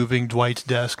like moving Dwight's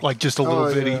desk like just a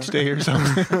little bit each day or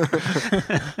something?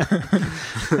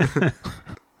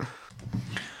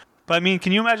 But I mean,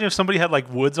 can you imagine if somebody had like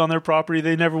woods on their property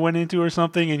they never went into or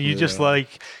something, and you just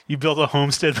like you built a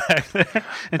homestead back there,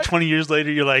 and 20 years later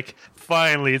you're like,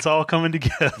 finally, it's all coming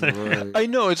together. Right. I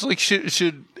know, it's like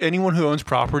should anyone who owns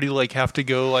property like have to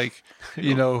go like,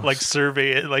 you know, like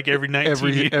survey it like every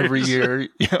 19 years. Every year,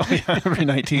 every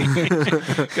 19.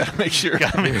 Gotta make sure.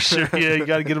 Yeah, you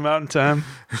gotta get them out in time.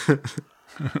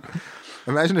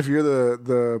 Imagine if you're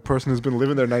the person who's been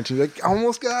living there 19 years, like,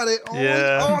 almost got it.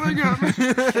 They got me.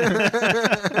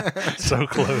 So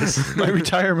close. My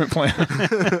retirement plan.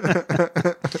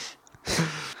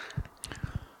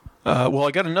 Well,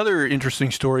 I got another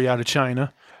interesting story out of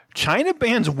China. China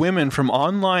bans women from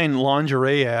online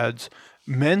lingerie ads.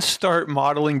 Men start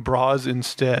modeling bras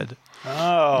instead.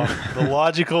 Oh, the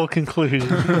logical conclusion.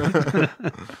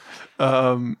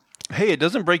 Hey, it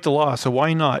doesn't break the law, so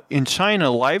why not? In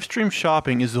China, live stream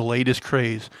shopping is the latest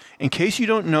craze. In case you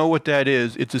don't know what that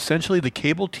is, it's essentially the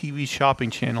cable TV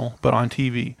shopping channel, but on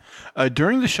TV.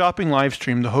 During the shopping live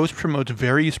stream, the host promotes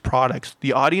various products.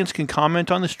 The audience can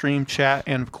comment on the stream, chat,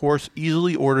 and of course,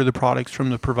 easily order the products from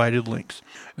the provided links.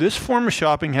 This form of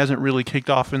shopping hasn't really kicked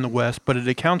off in the West, but it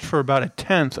accounts for about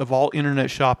 1/10 of all internet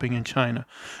shopping in China.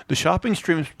 The shopping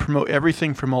streams promote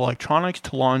everything from electronics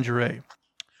to lingerie.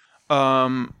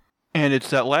 And it's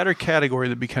that latter category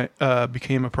that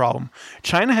became a problem.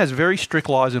 China has very strict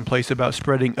laws in place about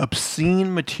spreading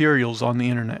obscene materials on the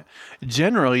internet.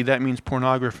 Generally, that means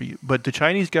pornography, but the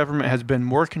Chinese government has been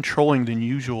more controlling than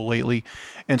usual lately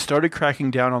and started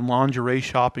cracking down on lingerie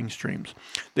shopping streams.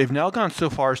 They've now gone so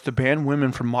far as to ban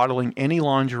women from modeling any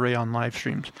lingerie on live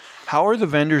streams. How are the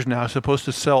vendors now supposed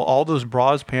to sell all those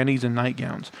bras, panties, and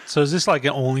nightgowns? So is this like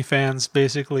an OnlyFans,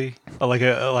 basically? Or like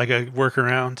a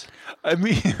workaround? I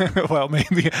mean, well,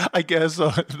 maybe, I guess,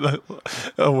 a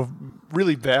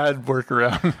really bad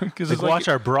workaround. Because Like, watch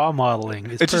our bra modeling.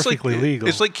 It's perfectly legal.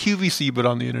 It's like QVC, but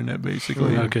on the internet,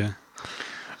 basically. Okay.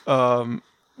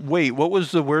 Wait, what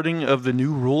was the wording of the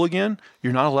new rule again?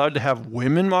 You're not allowed to have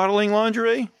women modeling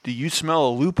lingerie? Do you smell a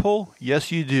loophole?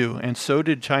 Yes, you do. And so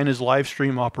did China's live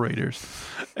stream operators.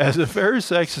 As the fair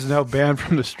sex is now banned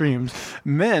from the streams,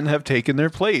 men have taken their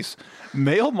place.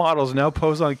 Male models now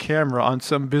pose on camera on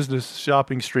some business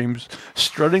shopping streams,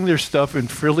 strutting their stuff in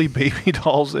frilly baby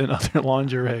dolls and other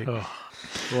lingerie. Oh.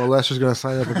 Well, Lester's going to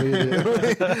sign up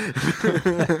immediately.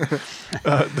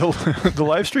 The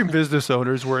live stream business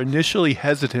owners were initially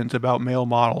hesitant about male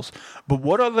models, but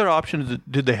what other options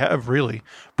did they have, really?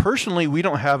 Personally, we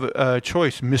don't have a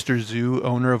choice, Mr. Zhu,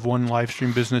 owner of one live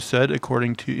stream business, said,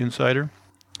 according to Insider.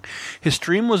 His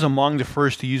stream was among the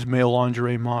first to use male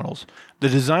lingerie models. The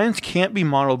designs can't be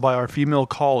modeled by our female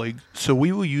colleagues, so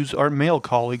we will use our male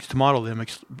colleagues to model them,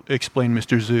 explained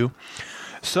Mr. Zhu.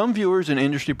 Some viewers and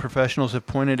industry professionals have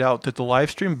pointed out that the live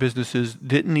stream businesses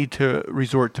didn't need to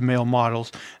resort to male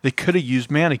models. They could have used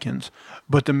mannequins.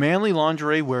 But the manly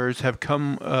lingerie wearers have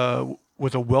come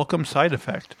with a welcome side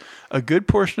effect. A good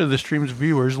portion of the stream's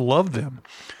viewers loved them.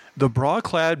 The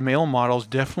bra-clad male models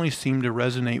definitely seem to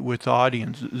resonate with the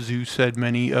audience. Zhu said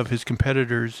many of his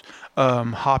competitors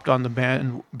hopped on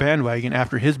the bandwagon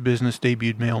after his business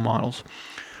debuted male models.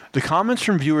 The comments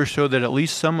from viewers show that at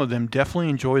least some of them definitely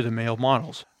enjoy the male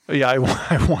models. Yeah,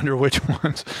 I wonder which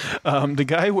ones. The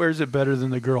guy wears it better than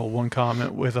the girl, one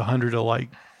comment with hundreds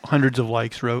of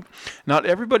likes wrote. Not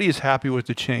everybody is happy with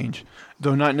the change,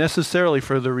 though not necessarily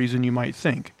for the reason you might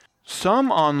think.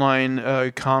 Some online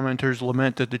commenters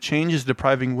lament that the change is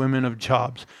depriving women of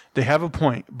jobs. They have a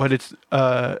point, but if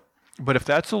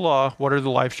that's the law, what are the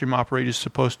live stream operators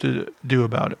supposed to do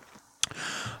about it?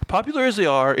 Popular as they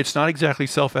are, it's not exactly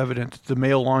self-evident that the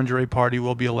male lingerie party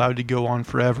will be allowed to go on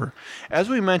forever. As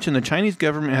we mentioned, the Chinese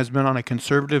government has been on a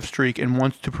conservative streak and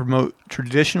wants to promote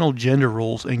traditional gender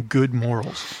roles and good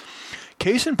morals.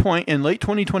 Case in point, in late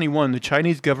 2021, the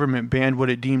Chinese government banned what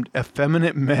it deemed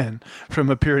effeminate men from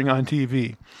appearing on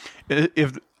TV.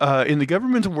 In the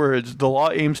government's words, the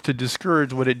law aims to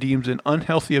discourage what it deems an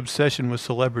unhealthy obsession with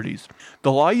celebrities.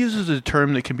 The law uses a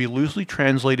term that can be loosely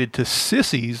translated to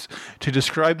sissies to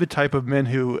describe the type of men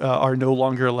who are no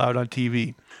longer allowed on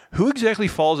TV. Who exactly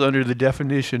falls under the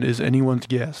definition is anyone's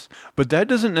guess, but that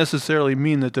doesn't necessarily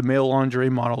mean that the male lingerie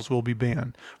models will be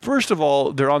banned. First of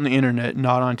all, they're on the internet,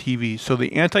 not on TV, so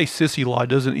the anti-sissy law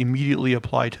doesn't immediately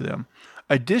apply to them.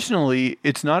 Additionally,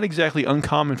 it's not exactly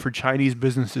uncommon for Chinese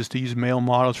businesses to use male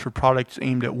models for products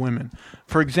aimed at women.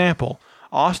 For example,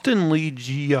 Austin Lee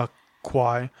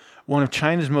Jiaquai, one of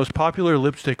China's most popular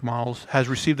lipstick models, has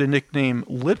received the nickname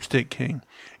Lipstick King.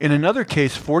 In another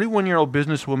case, 41-year-old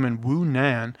businesswoman Wu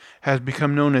Nan has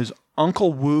become known as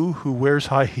Uncle Wu who wears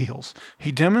high heels.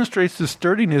 He demonstrates the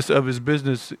sturdiness of his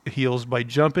business heels by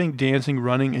jumping, dancing,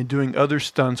 running, and doing other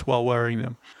stunts while wearing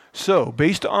them. So,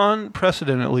 based on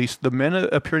precedent at least, the men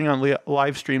appearing on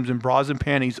live streams in bras and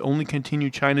panties only continue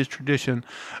China's tradition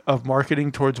of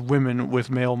marketing towards women with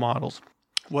male models.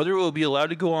 Whether it will be allowed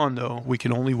to go on, though, we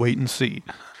can only wait and see.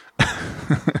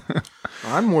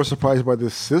 I'm more surprised by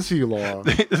this sissy law.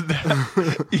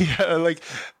 Yeah, like,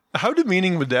 How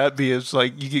demeaning would that be? It's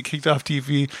like you get kicked off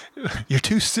TV. You're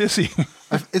too sissy.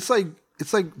 It's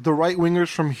like the right wingers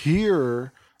from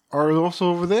here are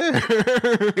also over there.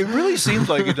 It really seems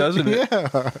like it, doesn't it?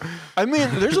 Yeah. I mean,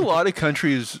 there's a lot of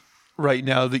countries right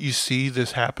now that you see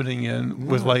this happening in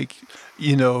with like,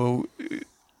 even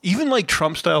like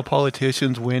Trump-style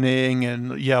politicians winning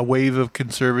and wave of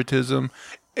conservatism.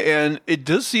 And it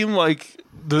does seem like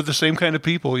they're the same kind of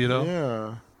people,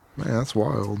 Yeah. Man, that's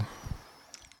wild.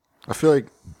 I feel like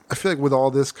with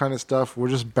all this kind of stuff, we're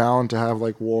just bound to have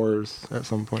like wars at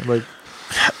some point. Like,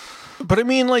 but I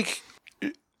mean, like,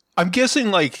 I'm guessing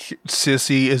like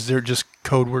sissy is their just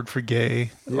code word for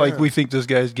gay. Yeah. Like, we think this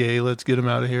guy's gay, let's get him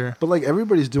out of here. But like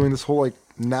everybody's doing this whole like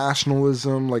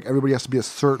nationalism, like everybody has to be a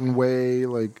certain way.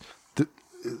 Like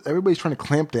everybody's trying to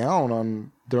clamp down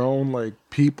on their own like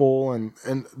people, and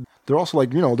they're also like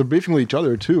they're beefing with each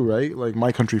other too, right? Like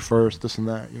my country first, this and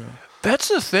that. That's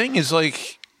the thing is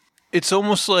like. It's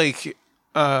almost like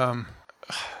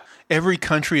every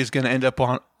country is going to end up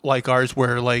on like ours,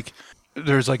 where like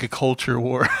there's like a culture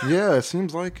war. Yeah, it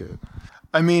seems like it.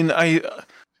 I mean,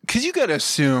 because you got to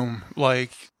assume,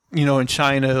 like in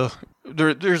China,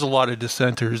 there's a lot of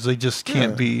dissenters. They just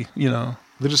can't be, They're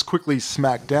just quickly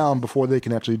smacked down before they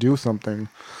can actually do something.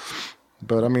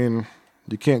 But I mean,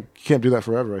 you can't do that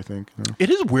forever. I think it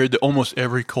is weird that almost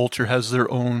every culture has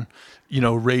their own.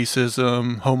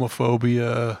 Racism,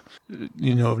 homophobia,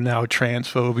 now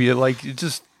transphobia. Like,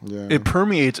 it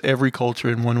permeates every culture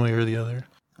in one way or the other.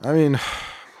 I mean,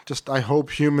 I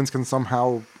hope humans can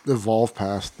somehow evolve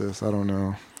past this. I don't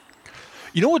know.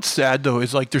 You know what's sad, though,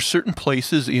 is like there's certain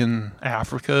places in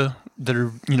Africa that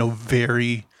are,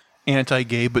 very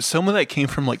anti-gay, but some of that came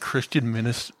from like Christian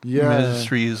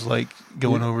ministries, like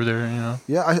going over there,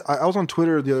 Yeah, I was on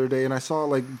Twitter the other day and I saw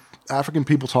like African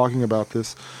people talking about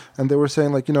this, and they were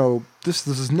saying like, this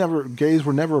is never, gays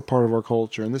were never a part of our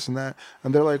culture and this and that.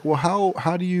 And they're like, well,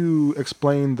 how do you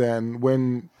explain then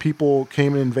when people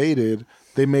came and invaded,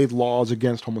 they made laws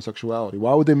against homosexuality?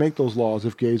 Why would they make those laws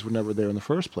if gays were never there in the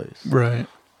first place? Right.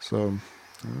 So,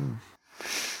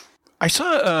 I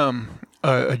saw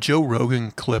a Joe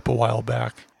Rogan clip a while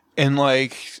back, and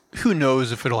like, who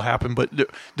knows if it'll happen, but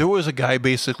there was a guy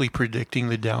basically predicting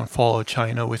the downfall of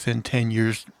China within 10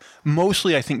 years,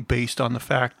 mostly I think based on the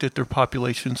fact that their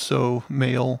population's so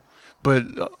male, but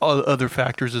other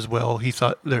factors as well. He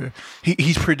thought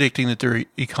he's predicting that their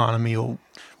economy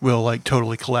will like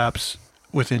totally collapse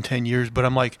within 10 years, but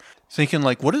I'm like thinking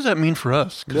like, what does that mean for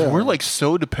us? Because we're like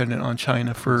so dependent on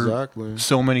China for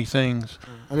so many things.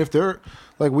 And if they're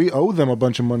like, we owe them a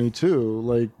bunch of money too,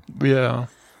 like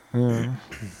I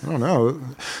don't know.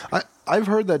 I've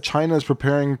heard that China is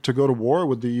preparing to go to war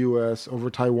with the U.S. over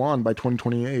Taiwan by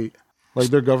 2028. Like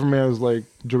their government has like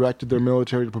directed their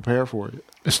military to prepare for it.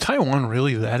 Is Taiwan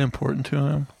really that important to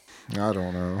them? I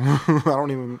don't know. I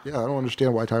don't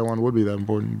understand why Taiwan would be that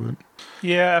important. But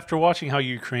yeah, after watching how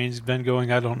Ukraine's been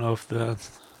going, I don't know if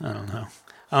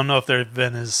they've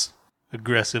been as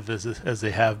aggressive as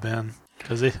they have been.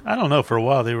 Because I don't know, for a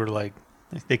while they were like,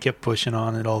 they kept pushing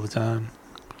on it all the time.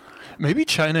 Maybe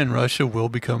China and Russia will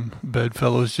become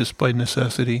bedfellows just by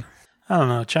necessity. I don't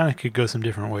know. China could go some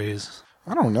different ways.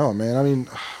 I don't know, man. I mean,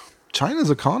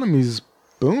 China's economy is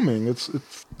booming.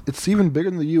 It's even bigger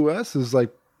than the U.S. is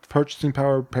like purchasing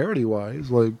power parity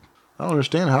wise. Like, I don't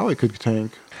understand how it could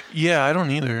tank. Yeah, I don't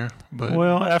either. But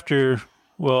after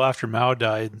Mao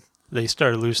died, they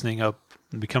started loosening up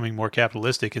and becoming more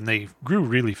capitalistic, and they grew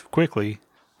really quickly.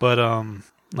 But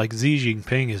like Xi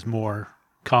Jinping is more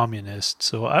communist,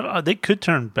 so they could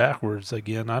turn backwards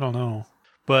again. I don't know,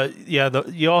 but yeah,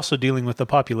 you're also dealing with the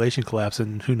population collapse,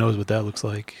 and who knows what that looks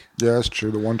like. Yeah, that's true.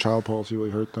 The one-child policy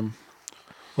really hurt them.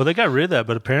 Well, they got rid of that,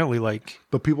 but apparently,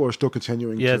 but people are still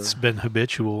continuing. Yeah, it's been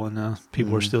habitual, and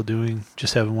people are still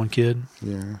just having one kid.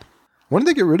 Yeah. When did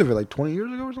they get rid of it? Like 20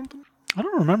 years ago or something? I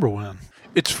don't remember when.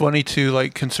 It's funny too.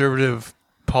 Like conservative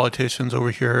politicians over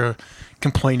here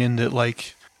complaining that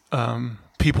like.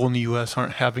 People in the U.S.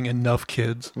 aren't having enough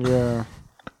kids. Yeah.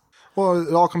 Well,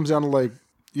 it all comes down to like,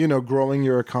 growing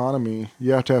your economy.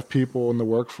 You have to have people in the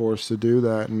workforce to do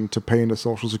that and to pay into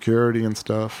Social Security and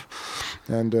stuff.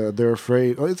 And they're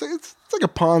afraid. It's like a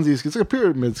Ponzi scheme. It's like a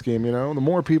pyramid scheme, The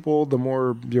more people, the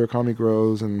more your economy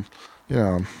grows. And,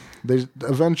 they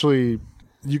eventually...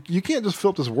 You can't just fill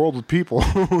up this world with people.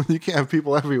 You can't have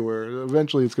people everywhere.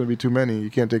 Eventually, it's going to be too many. You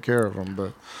can't take care of them.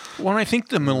 But I think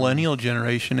the millennial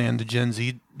generation and the Gen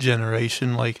Z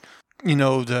generation, like,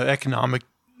 the economic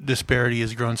disparity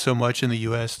has grown so much in the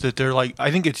U.S. that they're like, I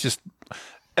think it's just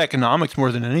economics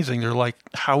more than anything. They're like,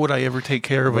 how would I ever take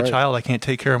care of a child? I can't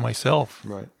take care of myself.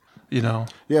 Right.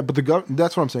 Yeah, but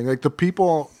that's what I'm saying. Like the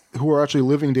people who are actually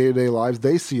living day-to-day lives,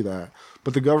 they see that.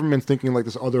 But the government's thinking like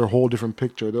this other whole different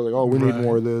picture. They're like, oh, we need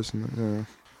more of this. And,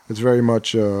 it's very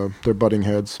much they're butting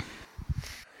heads.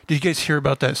 Did you guys hear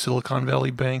about that Silicon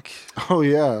Valley Bank? Oh,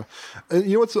 yeah. And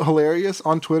you know what's hilarious?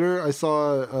 On Twitter, I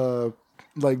saw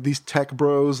like these tech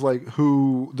bros, like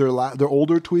who their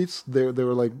older tweets, they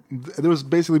were like, there was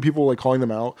basically people like calling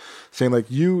them out, saying like,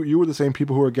 you were the same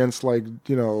people who were against like,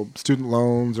 you know, student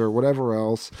loans or whatever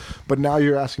else, but now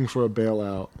you're asking for a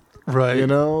bailout. Right. You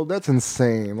know, that's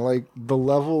insane. Like the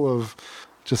level of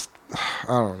just, I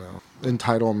don't know,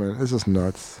 entitlement is just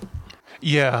nuts.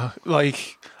 Yeah,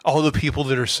 like all the people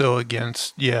that are so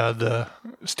against, the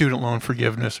student loan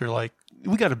forgiveness are like,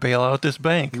 we got to bail out this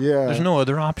bank. Yeah. There's no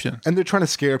other option. And they're trying to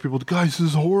scare people. Guys, this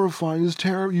is horrifying. This is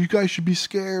terrible. You guys should be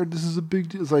scared. This is a big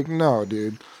deal. It's like, no,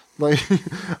 dude. Like,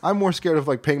 I'm more scared of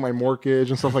like paying my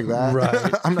mortgage and stuff like that.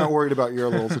 Right. I'm not worried about your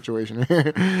little situation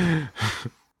here.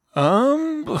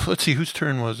 Let's see, whose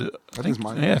turn was it? I think it's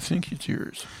mine. Yeah, I think it's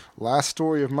yours. Last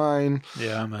story of mine.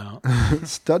 Yeah, I'm out.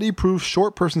 Study proves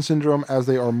short person syndrome as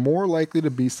they are more likely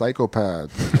to be psychopaths.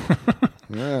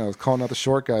 Yeah, I was calling out the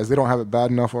short guys. They don't have it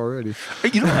bad enough already.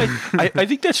 You know, I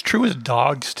think that's true with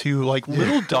dogs too. Like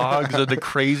little dogs are the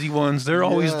crazy ones. They're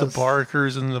always the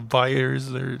barkers and the biters.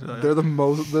 They're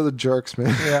the jerks,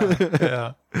 man.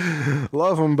 Yeah.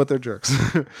 Love them, but they're jerks.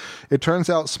 It turns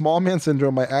out small man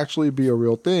syndrome might actually be a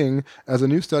real thing, as a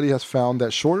new study has found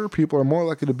that shorter people are more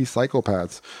likely to be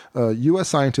psychopaths. U.S.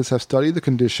 scientists have studied the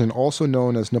condition, also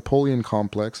known as Napoleon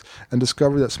complex, and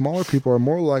discovered that smaller people are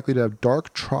more likely to have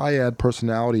dark triad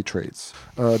personality traits.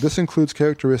 This includes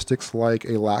characteristics like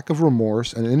a lack of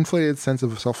remorse, an inflated sense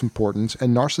of self-importance,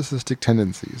 and narcissistic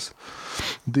tendencies.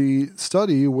 The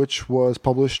study, which was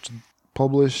published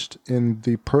in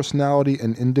the Personality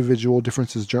and Individual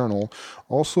Differences Journal,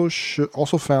 also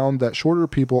found that shorter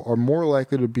people are more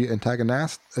likely to be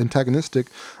antagonistic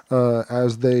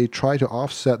as they try to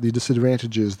offset the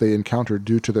disadvantages they encounter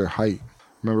due to their height.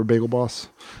 Remember Bagel Boss?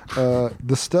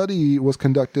 The study was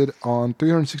conducted on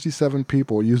 367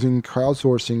 people using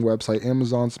crowdsourcing website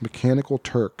Amazon's Mechanical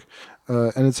Turk,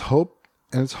 and it's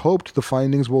hoped the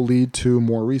findings will lead to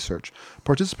more research.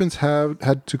 Participants have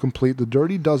had to complete the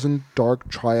Dirty Dozen Dark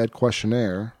Triad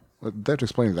questionnaire. They have to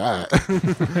explain that,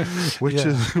 which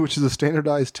is a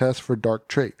standardized test for dark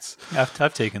traits.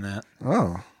 I've taken that.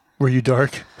 Oh, were you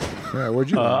dark? Yeah,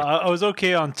 where'd you? I was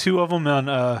okay on 2 of them.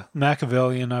 On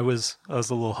Machiavellian, I was a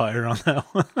little higher on that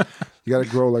one. You got to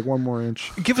grow like 1 more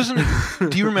inch. Give us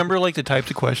do you remember like the types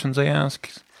of questions they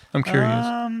ask? I'm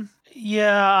curious.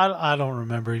 Yeah, I don't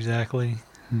remember exactly.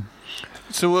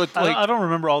 So like, I don't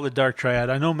remember all the Dark Triad.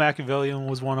 I know Machiavellian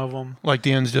was one of them. Like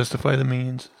the ends justify the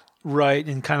means. Right,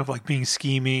 and kind of like being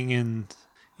scheming and,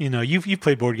 you know, you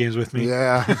played board games with me.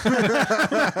 Yeah.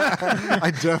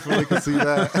 I definitely can see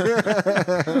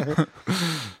that.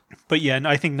 But yeah,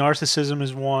 I think narcissism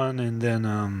is one, and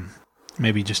then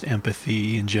maybe just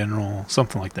empathy in general,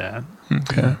 something like that.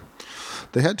 Okay.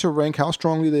 They had to rank how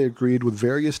strongly they agreed with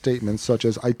various statements such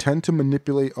as, I tend to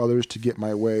manipulate others to get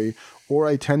my way, or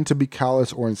I tend to be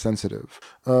callous or insensitive.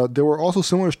 There were also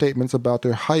similar statements about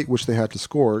their height which they had to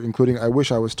score, including, I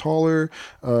wish I was taller,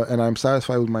 and I'm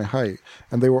satisfied with my height.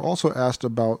 And they were also asked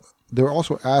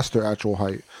their actual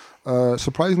height.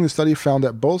 Surprisingly, the study found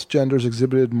that both genders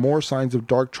exhibited more signs of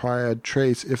dark triad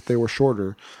traits if they were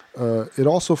shorter. It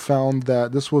also found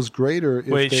that this was greater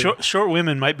if short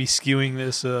women might be skewing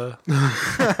this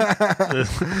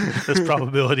this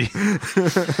probability.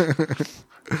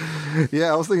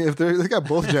 Yeah, I was thinking if they got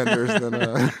both genders,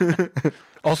 then...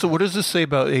 Also, what does this say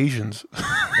about Asians?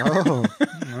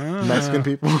 Mexican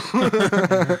people.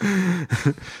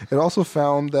 It also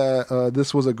found that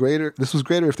this was greater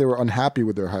if they were unhappy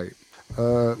with their height.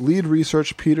 Lead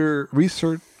research Peter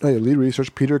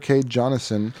K.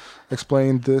 Jonathan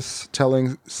explained this,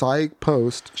 telling Psych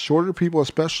Post, shorter people,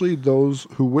 especially those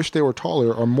who wish they were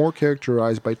taller, are more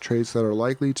characterized by traits that are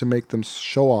likely to make them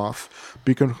show off,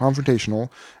 be confrontational,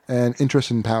 and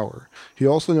interested in power. He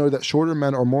also noted that shorter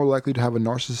men are more likely to have a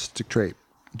narcissistic trait.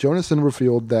 Jonathan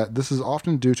revealed that this is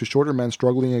often due to shorter men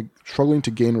struggling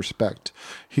to gain respect.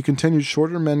 He continued,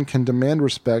 shorter men can demand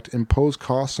respect, impose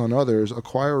costs on others,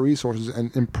 acquire resources,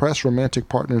 and impress romantic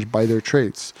partners by their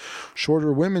traits.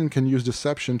 Shorter women can use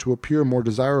deception to appear more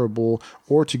desirable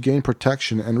or to gain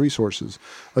protection and resources.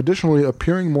 Additionally,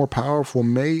 appearing more powerful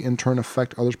may in turn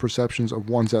affect others' perceptions of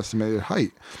one's estimated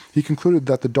height. He concluded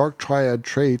that the dark triad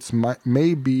traits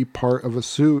may be part of a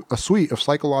suite of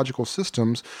psychological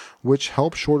systems which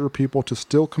help shorter people to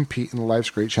still compete in life's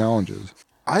great challenges.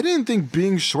 I didn't think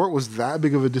being short was that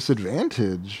big of a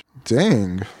disadvantage.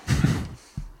 Dang.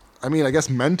 I mean, I guess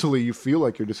mentally you feel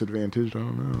like you're disadvantaged. I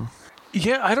don't know.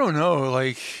 Yeah, I don't know.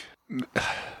 Like,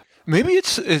 maybe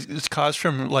it's caused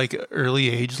from like early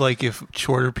age. Like, if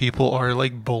shorter people are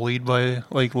like bullied by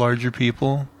like larger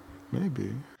people.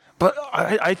 Maybe. But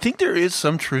I think there is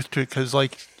some truth to it because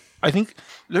like I think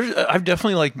I've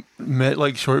definitely like met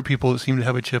like short people that seem to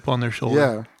have a chip on their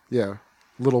shoulder. Yeah.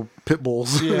 Little pit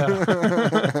bulls.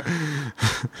 Yeah.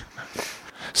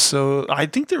 So I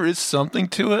think there is something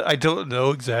to it. I don't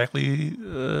know exactly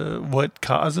what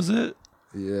causes it.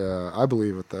 Yeah, I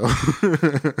believe it though.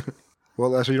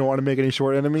 Well, Lester, you don't want to make any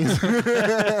short enemies?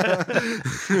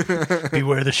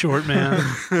 Beware the short man.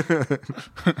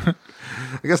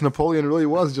 I guess Napoleon really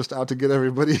was just out to get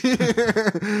everybody.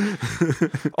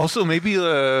 Also, maybe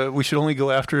we should only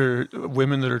go after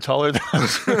women that are taller than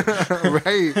us.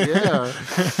 Right, yeah.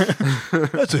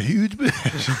 That's a huge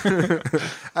bitch.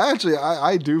 Actually,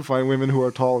 I do find women who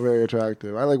are tall very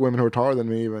attractive. I like women who are taller than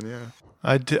me even, yeah.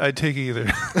 I'd take either.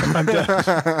 I'm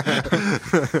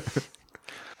done.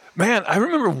 Man, I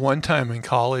remember one time in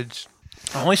college,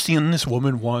 I only seen this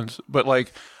woman once, but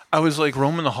like I was like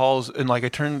roaming the halls and like I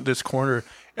turned this corner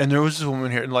and there was this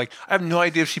woman here and like I have no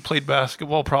idea if she played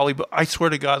basketball probably, but I swear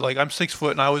to God, like I'm 6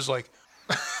 foot and I was like,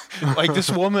 like this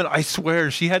woman, I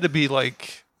swear she had to be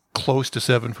like close to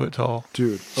 7 foot tall.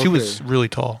 Dude, she was really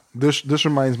tall. This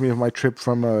reminds me of my trip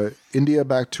from India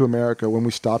back to America when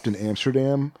we stopped in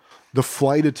Amsterdam. The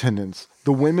flight attendants,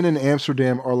 the women in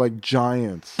Amsterdam are like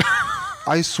giants.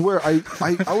 I swear, I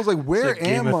was like, where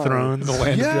am Game I? of Thrones, the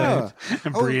land of giants.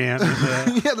 And Brienne.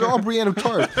 Yeah, they're all Brienne of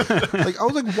Tarth. Like, I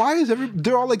was like, why is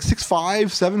they're all like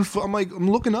 6'5", 7 foot. I'm like, I'm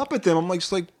looking up at them. I'm like,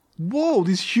 just like, whoa,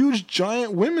 these huge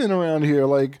giant women around here.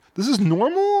 Like, this is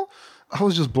normal? I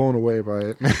was just blown away by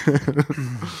it.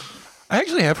 I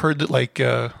actually have heard that like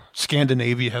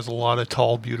Scandinavia has a lot of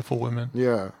tall, beautiful women.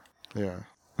 Yeah.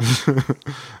 I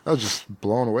was just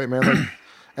blown away, man. Like,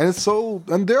 and it's so,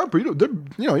 and they're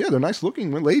they're nice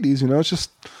looking ladies, it's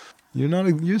just, you're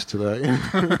not used to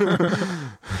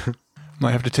that.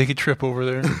 Might have to take a trip over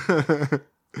there.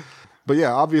 But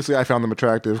yeah, obviously I found them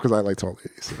attractive because I like tall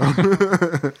ladies.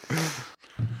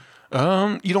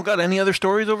 So. You don't got any other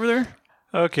stories over there?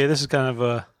 Okay, this is kind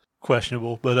of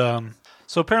questionable, but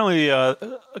so apparently a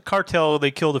cartel,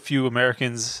 they killed a few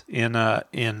Americans in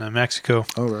Mexico.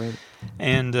 Oh, right.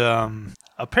 And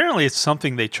apparently it's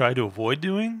something they try to avoid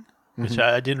doing, which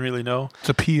I didn't really know. It's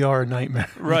a PR nightmare.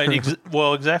 Right.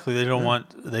 Well, exactly. They don't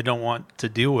want to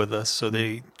deal with us, so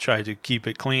they try to keep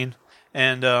it clean.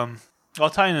 And I'll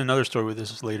tie in another story with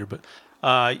this later, but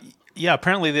yeah,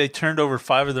 apparently they turned over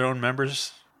 5 of their own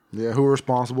members. Yeah, who were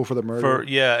responsible for the murder?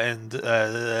 And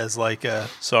as like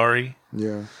sorry.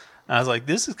 Yeah. And I was like,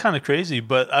 this is kind of crazy,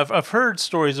 but I've heard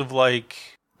stories of like,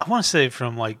 I want to say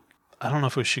from like, I don't know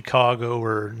if it was Chicago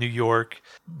or New York,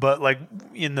 but like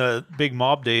in the big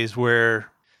mob days where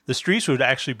the streets would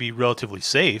actually be relatively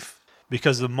safe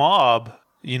because the mob,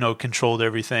 controlled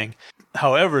everything.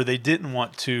 However, they didn't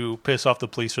want to piss off the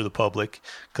police or the public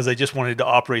because they just wanted to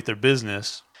operate their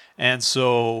business. And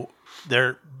so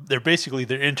their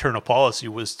internal policy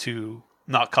was to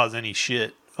not cause any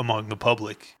shit among the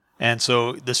public. And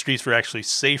so the streets were actually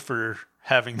safer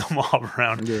having the mob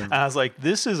around. Yeah. And I was like,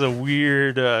 this is a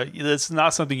weird, that's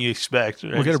not something you expect.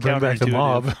 Right? We got to bring back the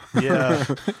mob. Yeah.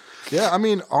 Yeah, I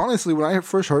mean, honestly, when I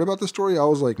first heard about the story, I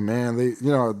was like, man,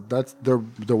 they're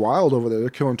wild over there. They're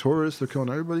killing tourists. They're killing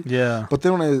everybody. Yeah. But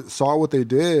then when I saw what they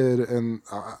did, and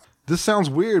this sounds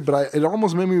weird, but it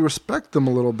almost made me respect them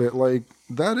a little bit. Like,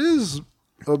 that is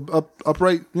a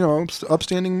upright,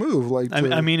 upstanding move. Like,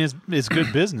 I mean, it's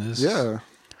good business. Yeah.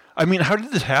 I mean, how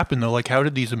did this happen though? Like, how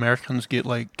did these Americans get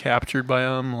like captured by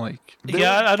them? Like,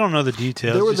 I don't know the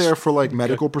details. They were there for like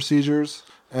medical procedures,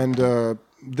 and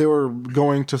they were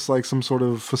going to like some sort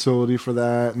of facility for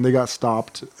that, and they got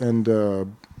stopped. And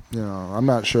I'm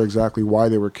not sure exactly why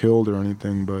they were killed or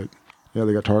anything, but yeah,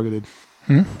 they got targeted.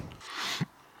 And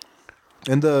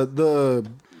the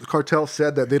cartel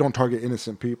said that they don't target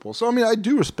innocent people. So I mean, I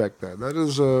do respect that. That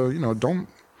is, don't.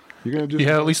 You're gonna do.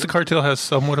 Yeah, at least the cartel has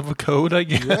somewhat of a code, I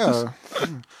guess. Yeah,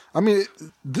 I mean,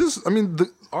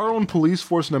 our own police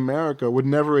force in America would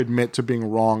never admit to being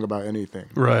wrong about anything.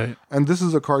 Right. And this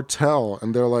is a cartel,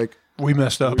 and they're like, we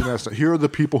messed up. Here are the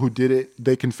people who did it.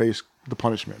 They can face the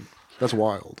punishment. That's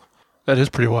wild. That is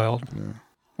pretty wild. Yeah.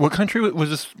 What country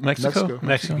was this? Mexico?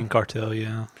 Mexican cartel,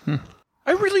 yeah.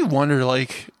 I really wonder,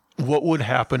 like, what would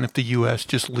happen if the U.S.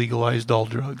 just legalized all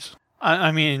drugs?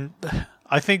 I mean,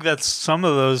 I think that's some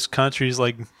of those countries'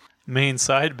 like main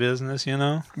side business,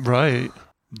 Right.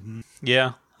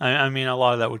 Yeah. I mean, a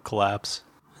lot of that would collapse.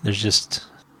 There's just,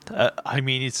 I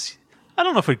mean, I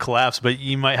don't know if it collapse, but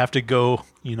you might have to go,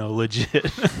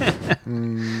 legit.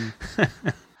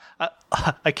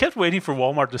 I kept waiting for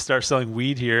Walmart to start selling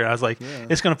weed here. I was like,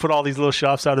 it's going to put all these little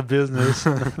shops out of business.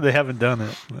 They haven't done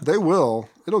it. But. They will.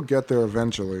 It'll get there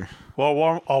eventually. Well,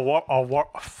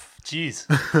 jeez.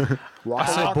 I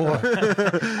said, boy.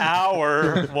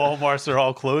 Our Walmarts are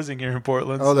all closing here in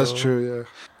Portland. Oh, that's true, yeah.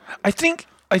 I think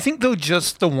though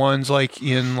just the ones like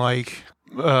in like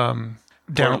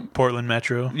down Portland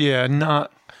Metro. Yeah,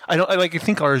 I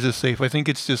think ours is safe. I think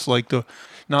it's just like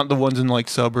not the ones in like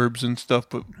suburbs and stuff,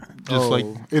 but just like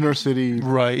inner city.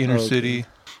 Right, inner city.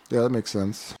 Yeah, that makes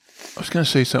sense. I was going to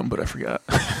say something, but I forgot.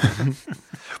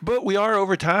 But we are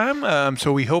over time,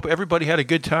 so we hope everybody had a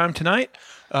good time tonight.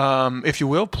 If you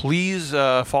will, please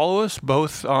follow us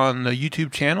both on the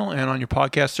YouTube channel and on your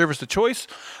podcast service of choice.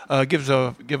 Give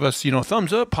us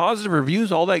thumbs up, positive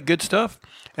reviews, all that good stuff.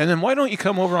 And then why don't you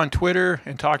come over on Twitter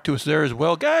and talk to us there as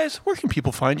well, guys? Where can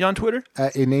people find you on Twitter?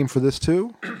 At a name for this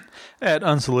too. At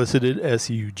unsolicited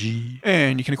SUG.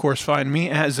 And you can of course find me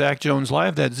at Zach Jones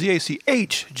Live. That's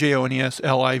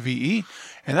ZachJonesLive.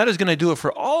 And that is going to do it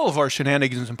for all of our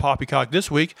shenanigans and poppycock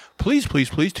this week. Please, please,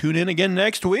 please tune in again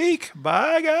next week.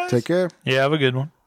 Bye, guys. Take care. Yeah, have a good one.